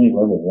profile on any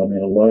level. I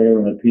mean, a lawyer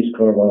and a Peace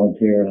Corps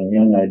volunteer and a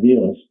young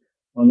idealist.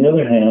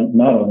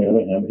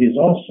 He's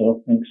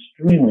also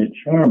extremely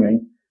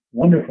charming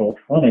wonderful,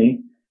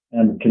 funny,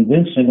 and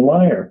convincing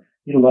liar.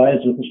 He lies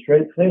with a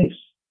straight face,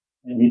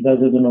 and he does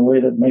it in a way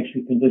that makes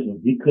you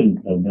convincing. He couldn't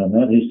have done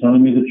that. He's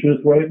telling me the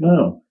truth right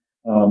now.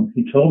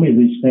 He told me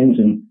these things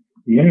in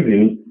the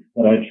interview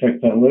that I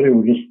checked out later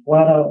were just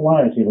flat out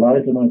lies. He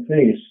lied to my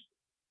face.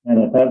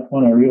 And at that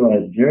point, I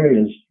realized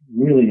Jerry is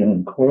really an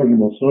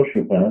incorrigible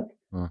sociopath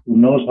who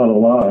knows how to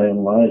lie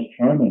and lies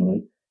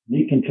charmingly.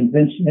 He can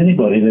convince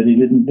anybody that he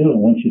didn't do it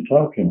once you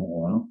talk to him a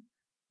while,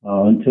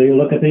 until you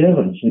look at the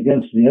evidence.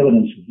 Again, the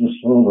evidence is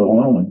just so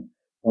overwhelming,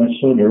 points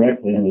so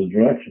directly in his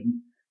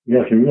direction. You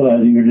have to realize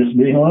that you're just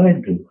being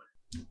lied to.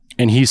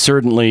 And he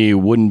certainly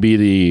wouldn't be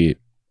the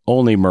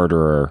only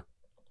murderer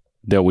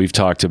that we've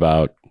talked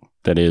about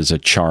that is a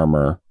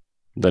charmer,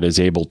 that is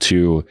able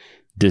to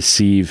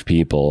deceive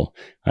people.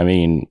 I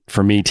mean,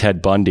 for me,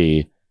 Ted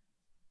Bundy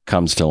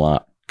comes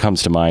to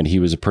mind. He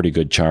was a pretty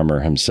good charmer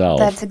himself.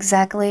 That's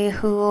exactly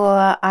who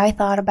I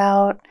thought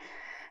about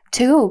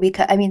too,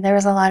 because I mean, there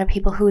was a lot of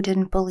people who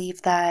didn't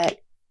believe that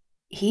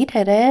he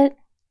did it.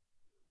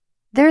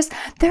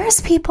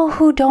 There's people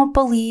who don't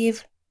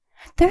believe.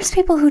 There's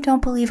people who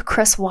don't believe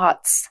Chris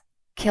Watts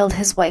killed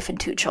his wife and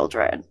 2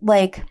 children.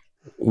 Like,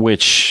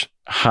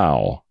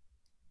 how?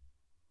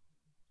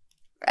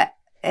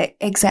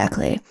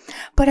 Exactly.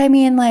 But I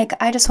mean, like,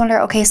 I just wonder,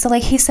 okay, so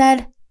like he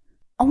said,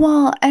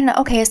 well, and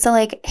okay, so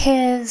like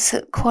his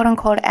quote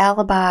unquote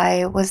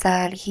alibi was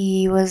that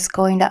he was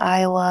going to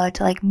Iowa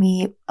to like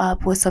meet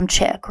up with some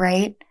chick,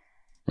 right?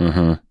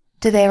 Mm-hmm.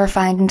 Did they ever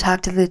find and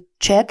talk to the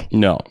chick?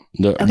 No,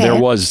 there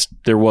was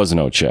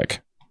no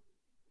chick.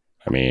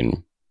 I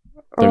mean,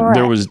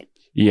 there was,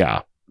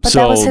 yeah. But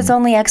that was his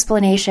only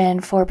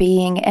explanation for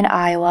being in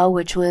Iowa,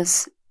 which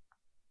was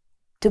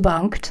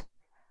debunked.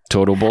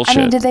 Total bullshit.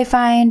 I mean, did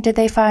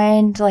they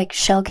find like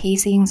shell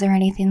casings or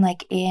anything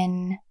like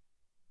in?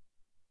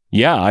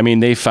 Yeah, I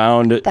mean, they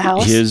found the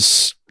house?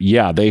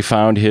 They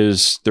found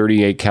his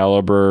 .38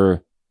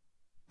 caliber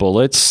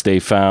bullets. They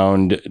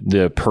found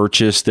the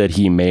purchase that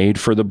he made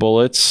for the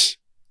bullets,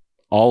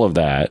 all of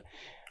that.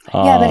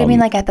 Yeah, but I mean,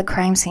 like at the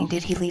crime scene,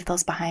 did he leave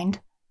those behind?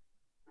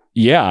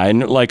 Yeah,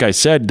 and like I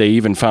said, they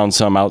even found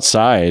some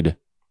outside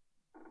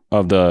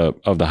of the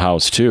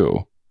house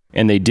too.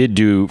 And they did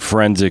do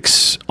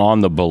forensics on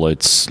the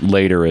bullets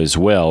later as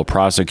well.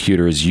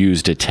 Prosecutors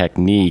used a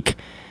technique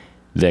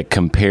that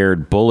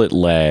compared bullet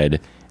lead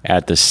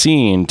at the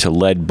scene to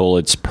lead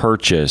bullets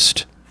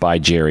purchased by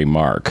Jerry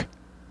Mark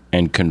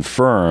and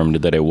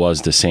confirmed that it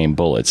was the same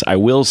bullets. I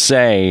will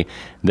say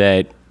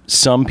that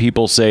some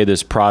people say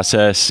this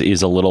process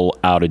is a little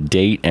out of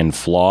date and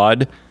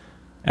flawed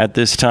at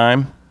this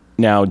time.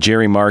 Now,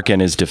 Jerry Mark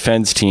and his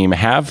defense team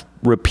have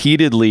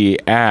repeatedly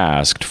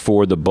asked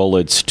for the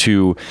bullets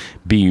to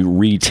be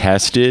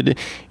retested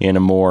in a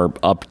more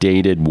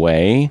updated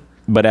way.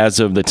 But as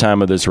of the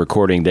time of this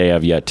recording, they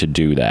have yet to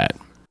do that.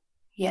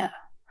 Yeah.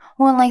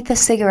 Well, like the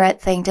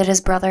cigarette thing,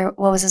 what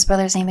was his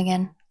brother's name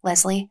again?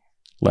 Leslie?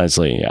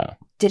 Leslie, yeah.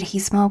 Did he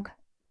smoke?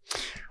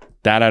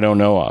 That I don't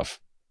know of.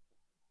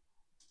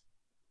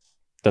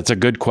 That's a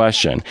good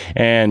question.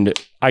 And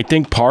I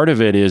think part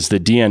of it is the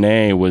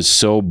DNA was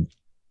so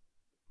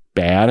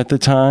bad at the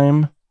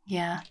time.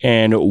 Yeah.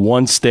 And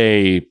once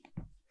they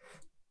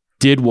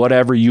did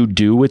whatever you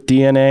do with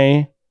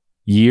DNA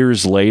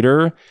years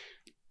later,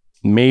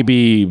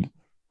 maybe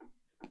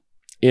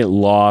it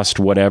lost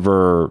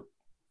whatever,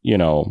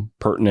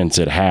 pertinence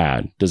it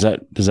had. Does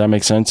that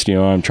make sense? Do you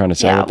know what I'm trying to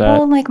say with that?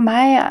 Well, like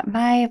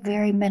my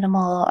very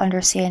minimal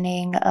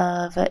understanding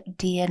of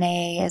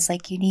DNA is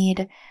like you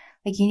need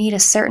a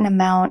certain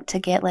amount to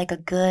get like a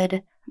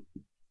good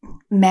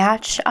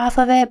match off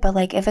of it, but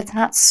like if it's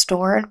not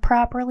stored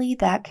properly,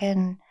 that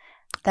can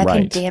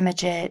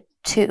damage it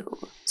too.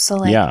 So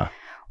like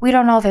we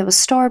don't know if it was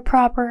stored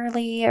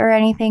properly or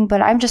anything,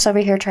 but I'm just over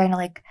here trying to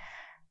like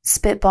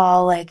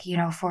spitball, like,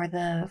 for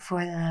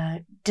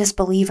the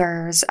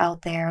disbelievers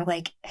out there.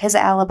 Like his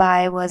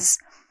alibi was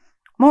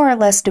more or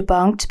less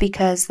debunked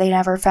because they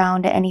never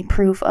found any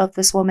proof of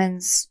this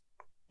woman's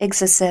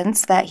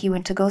existence that he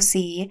went to go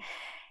see.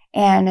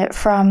 And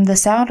from the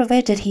sound of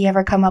it, did he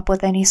ever come up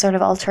with any sort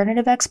of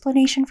alternative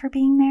explanation for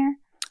being there?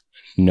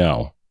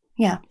 No.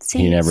 Yeah.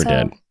 He never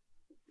did.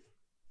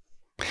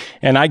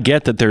 And I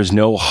get that there's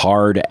no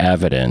hard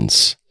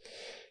evidence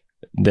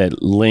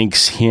that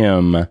links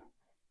him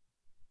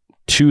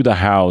to the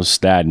house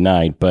that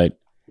night. But,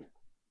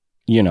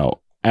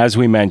 as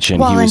we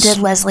mentioned, and did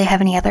Leslie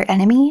have any other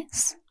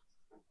enemies?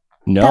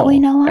 No. That we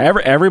know of?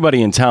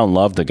 Everybody in town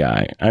loved the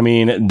guy. I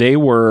mean, they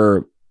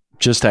were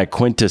just that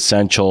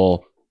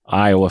quintessential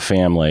Iowa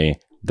family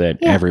that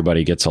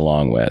everybody gets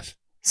along with.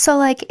 So,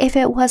 like, if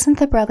it wasn't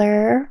the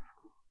brother,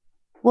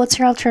 what's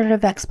your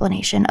alternative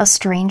explanation? A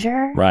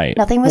stranger? Right.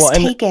 Nothing was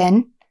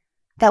taken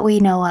that we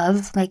know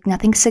of. Like,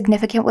 nothing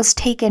significant was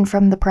taken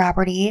from the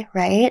property,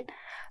 right?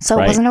 So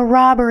it wasn't a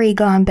robbery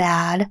gone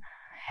bad.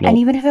 Nope. And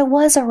even if it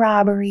was a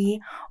robbery,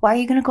 why are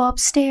you going to go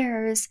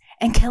upstairs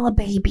and kill a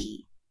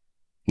baby?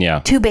 Yeah.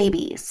 2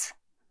 babies.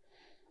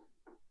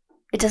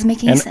 It doesn't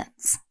make any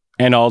sense.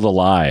 And all the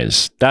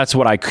lies. That's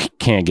what I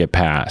can't get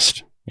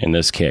past. in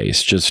this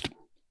case. Just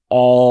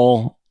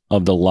all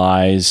of the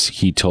lies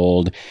he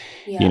told.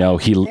 Yeah. You know,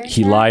 he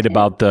lied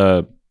about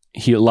the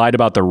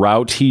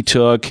route he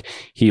took.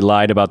 He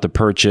lied about the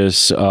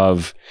purchase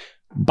of,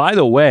 by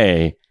the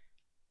way,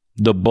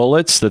 the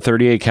bullets, the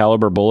 38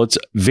 caliber bullets,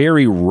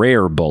 very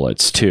rare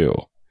bullets too.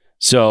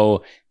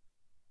 So,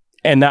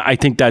 and I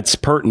think that's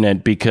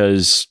pertinent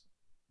because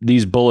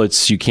these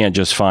bullets you can't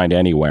just find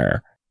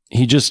anywhere.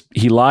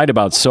 He lied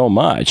about so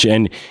much.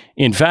 And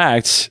in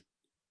fact,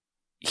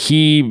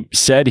 he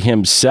said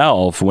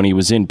himself when he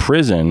was in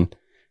prison,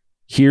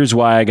 here's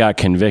why I got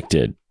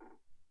convicted.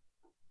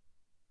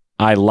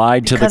 I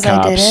lied to the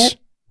cops.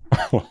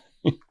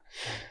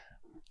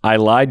 I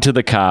lied to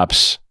the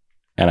cops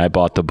and I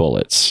bought the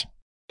bullets.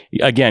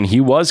 Again, he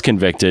was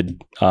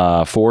convicted,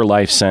 4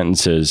 life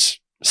sentences,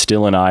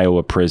 still in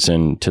Iowa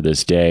prison to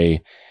this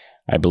day.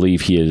 I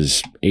believe he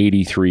is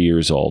 83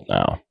 years old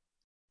now.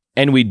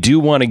 And we do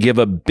want to give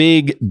a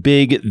big,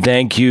 big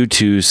thank you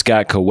to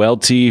Scott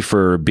Kowalty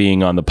for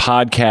being on the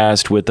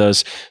podcast with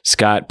us.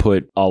 Scott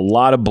put a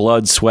lot of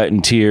blood, sweat,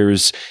 and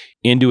tears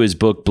into his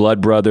book,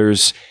 Blood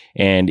Brothers.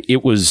 And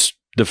it was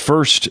the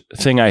first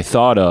thing I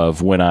thought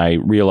of when I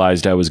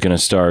realized I was going to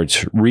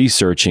start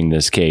researching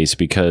this case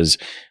because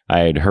I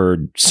had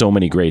heard so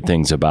many great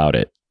things about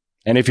it.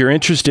 And if you're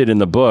interested in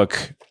the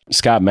book,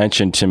 Scott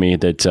mentioned to me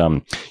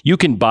that you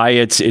can buy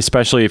it,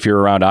 especially if you're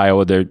around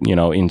Iowa. There, you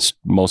know, in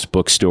most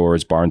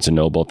bookstores, Barnes and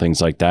Noble,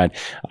 things like that.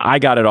 I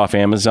got it off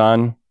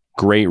Amazon.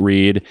 Great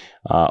read.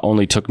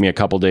 Only took me a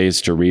couple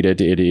days to read it.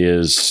 It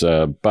is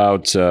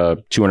about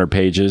 200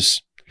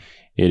 pages.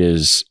 It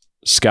is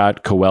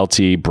Scott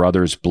Kowalty,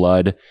 Brothers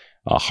Blood,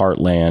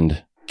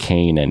 Heartland,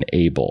 Cain, and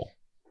Abel.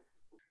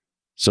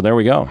 So there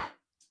we go.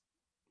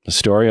 The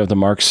story of the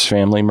Marks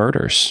family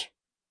murders.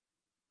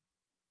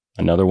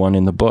 Another one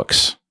in the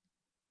books.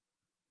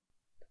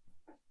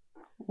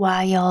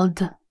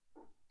 Wild.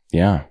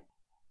 Yeah.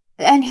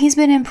 And he's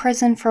been in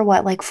prison for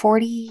what, like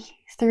 40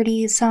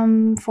 years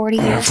 40,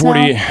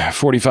 now?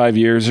 45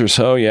 years or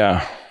so,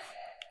 yeah.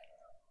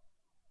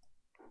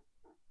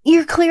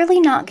 You're clearly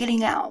not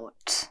getting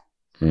out.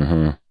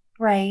 Mm-hmm.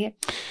 Right?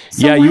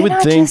 So yeah, you would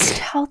not think. Just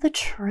tell the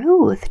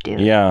truth,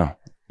 dude. Yeah.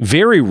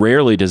 Very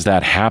rarely does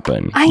that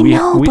happen. I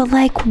know, but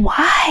like,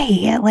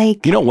 why?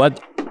 Like, you know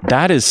what?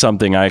 That is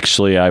something I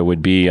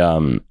would be,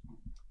 I'm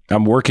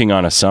working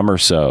on a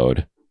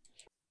summersode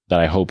that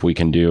I hope we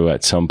can do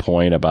at some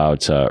point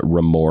about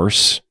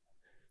remorse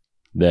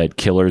that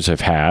killers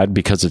have had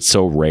because it's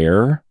so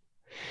rare.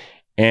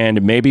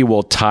 And maybe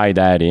we'll tie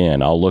that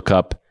in. I'll look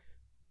up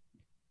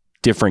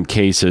different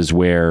cases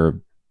where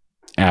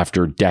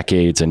after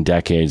decades and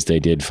decades, they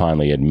did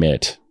finally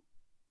admit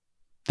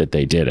that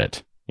they did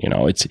it. You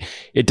know,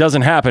 it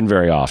doesn't happen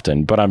very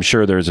often, but I'm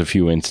sure there's a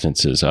few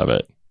instances of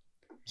it.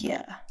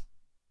 Yeah.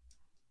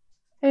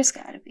 There's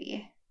got to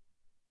be.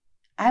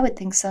 I would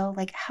think so.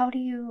 Like, how do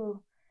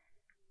you...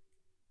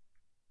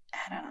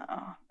 I don't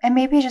know. And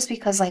maybe just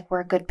because, like,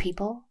 we're good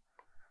people.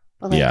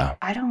 But, like, yeah.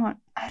 I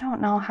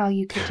don't know how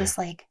you could just,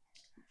 like,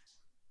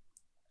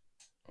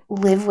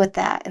 live with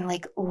that and,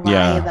 like,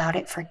 lie about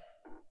it for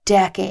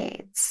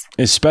decades.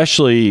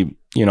 Especially,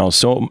 you know,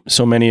 so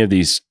many of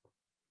these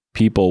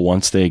people,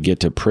 once they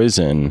get to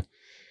prison,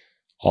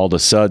 all of a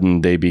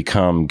sudden they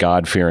become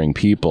God-fearing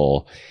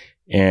people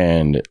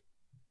and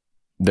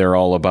they're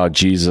all about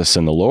Jesus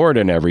and the Lord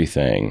and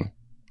everything.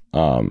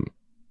 And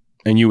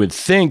you would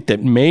think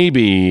that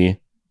maybe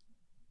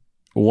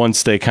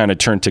once they kind of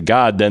turn to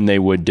God, then they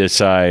would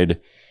decide,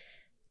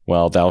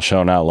 well, thou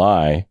shalt not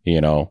lie, you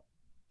know,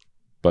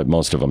 but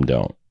most of them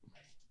don't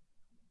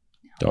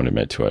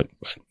admit to it.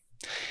 But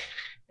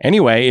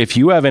anyway, if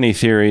you have any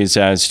theories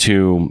as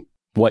to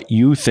what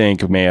you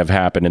think may have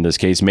happened in this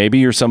case, maybe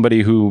you're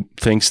somebody who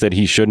thinks that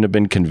he shouldn't have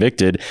been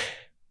convicted.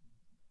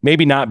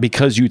 Maybe not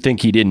because you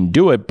think he didn't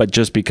do it, but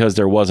just because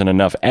there wasn't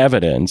enough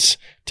evidence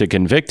to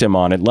convict him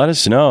on it. Let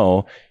us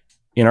know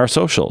in our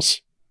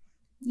socials.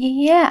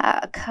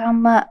 Yeah,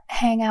 come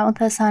hang out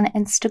with us on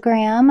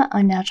Instagram,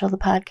 Unnatural the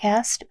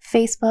Podcast,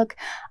 Facebook,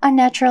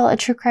 Unnatural, a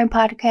true crime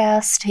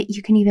podcast.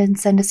 You can even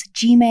send us a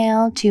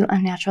Gmail to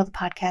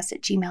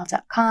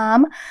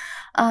unnaturalthepodcast@gmail.com.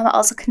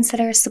 Also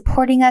consider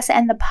supporting us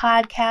and the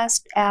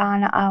podcast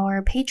on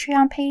our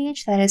Patreon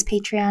page. That is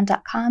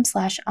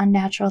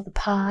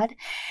patreon.com/unnaturalthepod.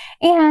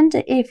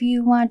 And if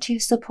you want to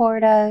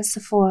support us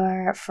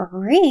for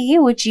free,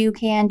 which you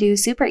can do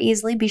super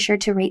easily, be sure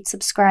to rate,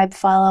 subscribe,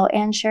 follow,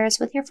 and share us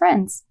with your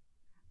friends.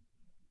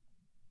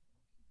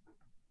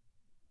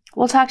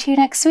 We'll talk to you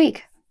next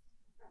week.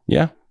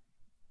 Yeah.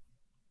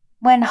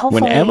 When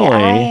hopefully Emily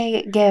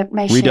I get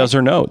my redoes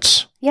her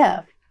notes.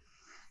 Yeah.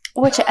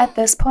 Which at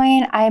this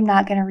point, I'm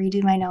not going to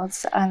redo my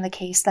notes on the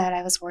case that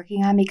I was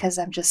working on because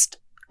I'm just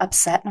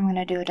upset and I'm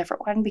going to do a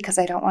different one because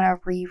I don't want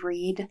to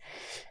reread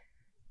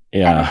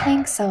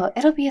everything. So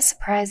it'll be a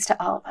surprise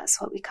to all of us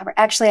what we cover.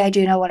 Actually, I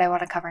do know what I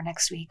want to cover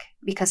next week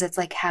because it's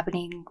like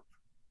happening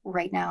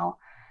right now.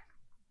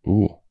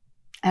 Ooh.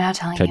 I'm not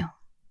telling you.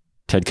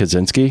 Ted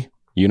Kaczynski,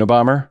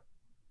 Unabomber.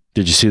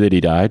 Did you see that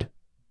he died?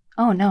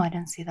 Oh, no, I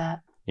didn't see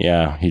that.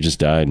 Yeah, he just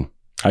died.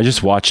 I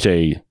just watched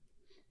a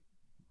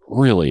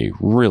really,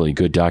 really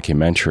good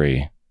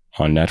documentary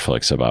on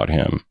Netflix about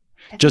him.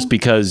 Just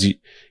because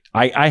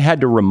I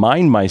had to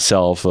remind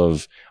myself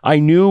of, I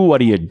knew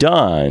what he had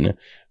done,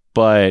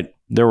 but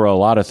there were a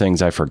lot of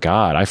things I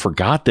forgot. I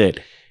forgot that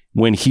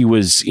when he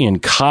was in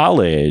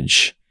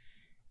college,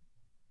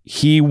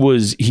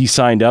 he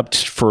signed up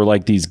for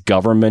like these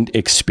government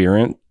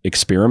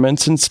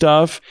experiments and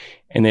stuff.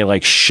 And they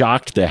like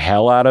shocked the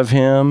hell out of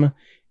him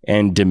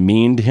and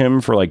demeaned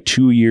him for like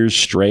 2 years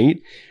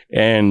straight.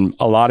 And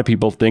a lot of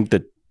people think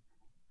that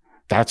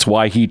that's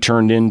why he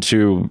turned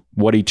into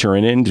what he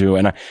turned into.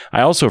 And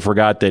I also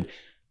forgot that,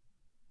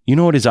 you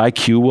know what his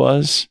IQ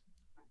was?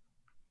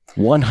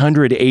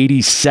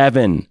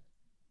 187.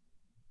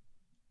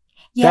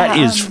 Yeah, that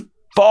is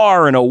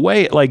far and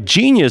away. Like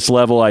genius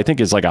level, I think,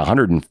 is like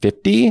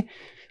 150.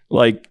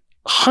 Like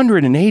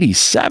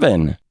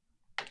 187.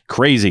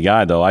 Crazy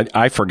guy, though.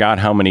 I forgot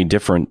how many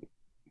different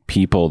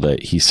people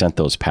that he sent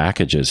those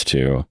packages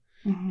to.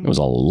 It was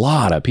a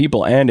lot of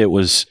people. And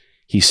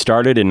he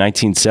started in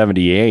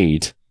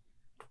 1978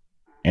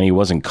 and he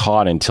wasn't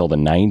caught until the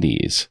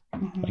 90s,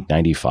 like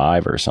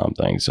 95 or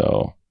something.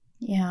 So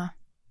yeah,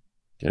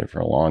 did it for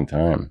a long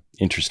time.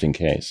 Interesting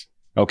case.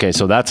 Okay,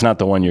 so that's not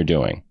the one you're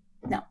doing.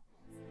 No.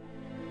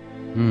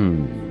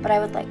 But I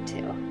would like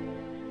to.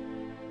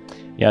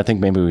 Yeah, I think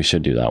maybe we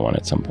should do that one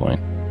at some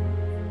point.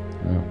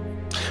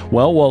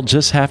 Well, we'll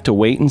just have to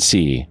wait and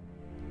see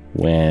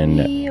when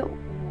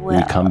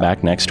we come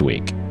back next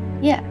week.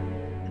 Yeah.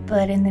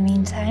 But in the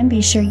meantime,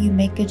 be sure you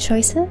make good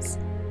choices.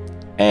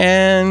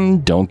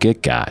 And don't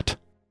get got.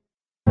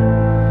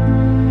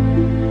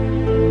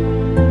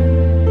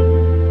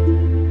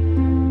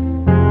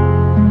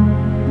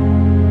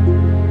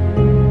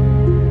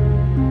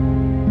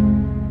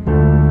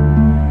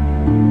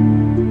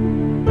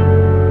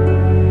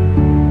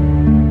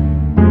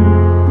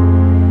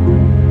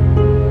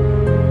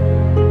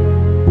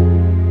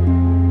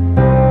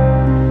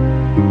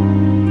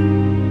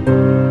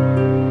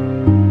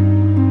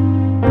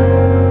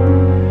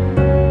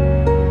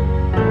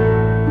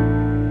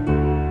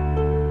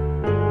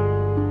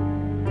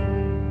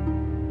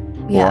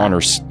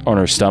 On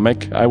her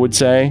stomach, I would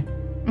say.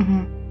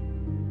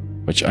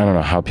 Which I don't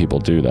know how people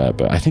do that,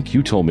 but I think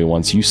you told me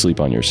once you sleep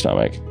on your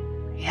stomach.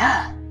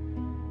 Yeah.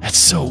 That's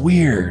so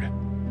weird.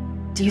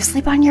 Do you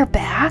sleep on your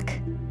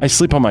back? I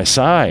sleep on my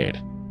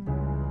side.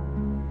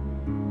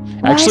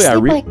 Well, actually,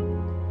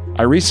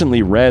 I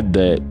recently read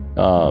that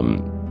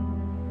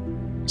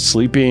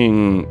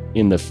sleeping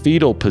in the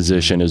fetal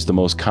position is the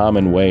most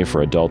common way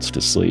for adults to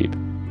sleep.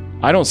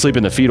 I don't sleep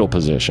in the fetal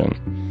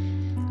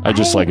position. I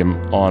just like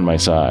am on my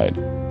side.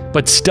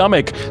 But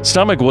stomach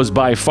was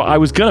by far. I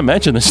was gonna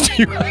mention this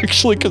to you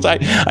actually because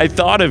I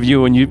thought of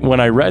you when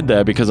I read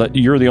that, because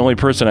you're the only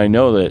person I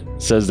know that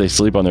says they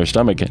sleep on their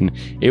stomach, and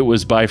it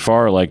was by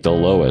far like the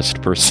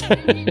lowest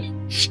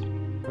percentage.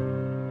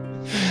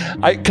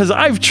 Because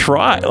I've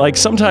tried. Like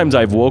sometimes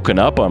I've woken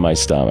up on my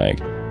stomach,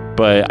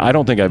 but I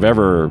don't think I've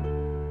ever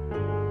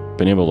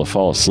been able to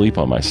fall asleep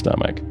on my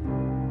stomach.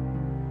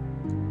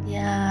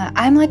 Yeah,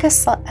 I'm like a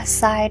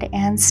side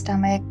and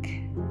stomach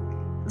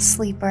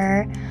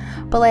sleeper,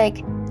 but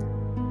like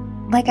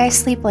I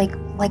sleep like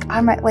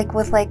on my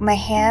with like my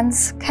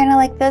hands kind of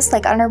like this,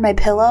 like under my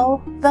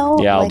pillow though.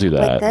 Yeah, I'll do that.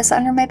 Like this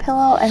under my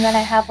pillow, and then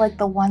I have like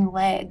the one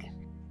leg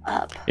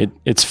up.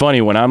 It's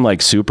funny when I'm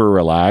like super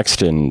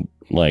relaxed and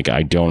like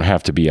I don't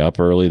have to be up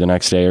early the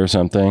next day or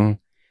something.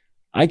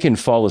 I can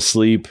fall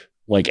asleep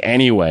like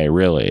anyway,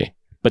 really.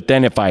 But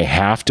then if I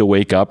have to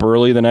wake up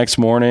early the next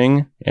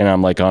morning and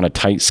I'm like on a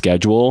tight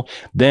schedule,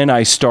 then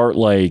I start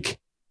like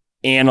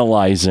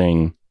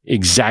analyzing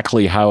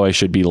exactly how I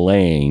should be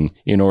laying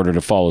in order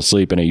to fall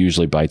asleep, and it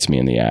usually bites me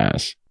in the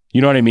ass.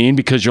 You know what I mean?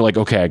 Because you're like,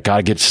 okay, I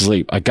gotta get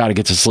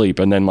to sleep.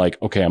 And then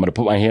like, okay, I'm gonna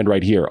put my hand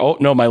right here. Oh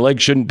no, my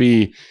leg shouldn't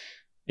be,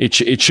 it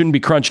shouldn't be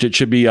crunched. It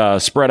should be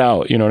spread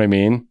out. You know what I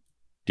mean?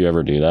 Do you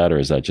ever do that, or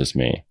is that just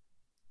me?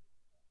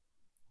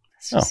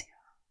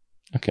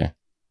 Okay.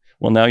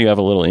 Well, now you have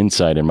a little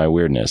insight in my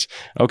weirdness.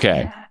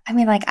 Okay. Yeah. I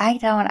mean, like I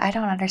don't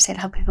understand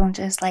how people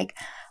just like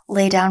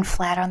lay down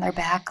flat on their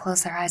back,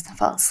 close their eyes, and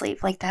fall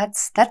asleep. Like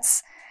that's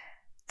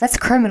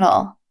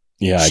criminal.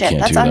 Yeah, shit. I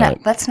can't do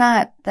that. That's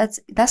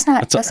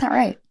not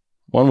right.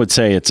 One would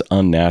say it's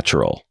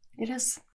unnatural. It is.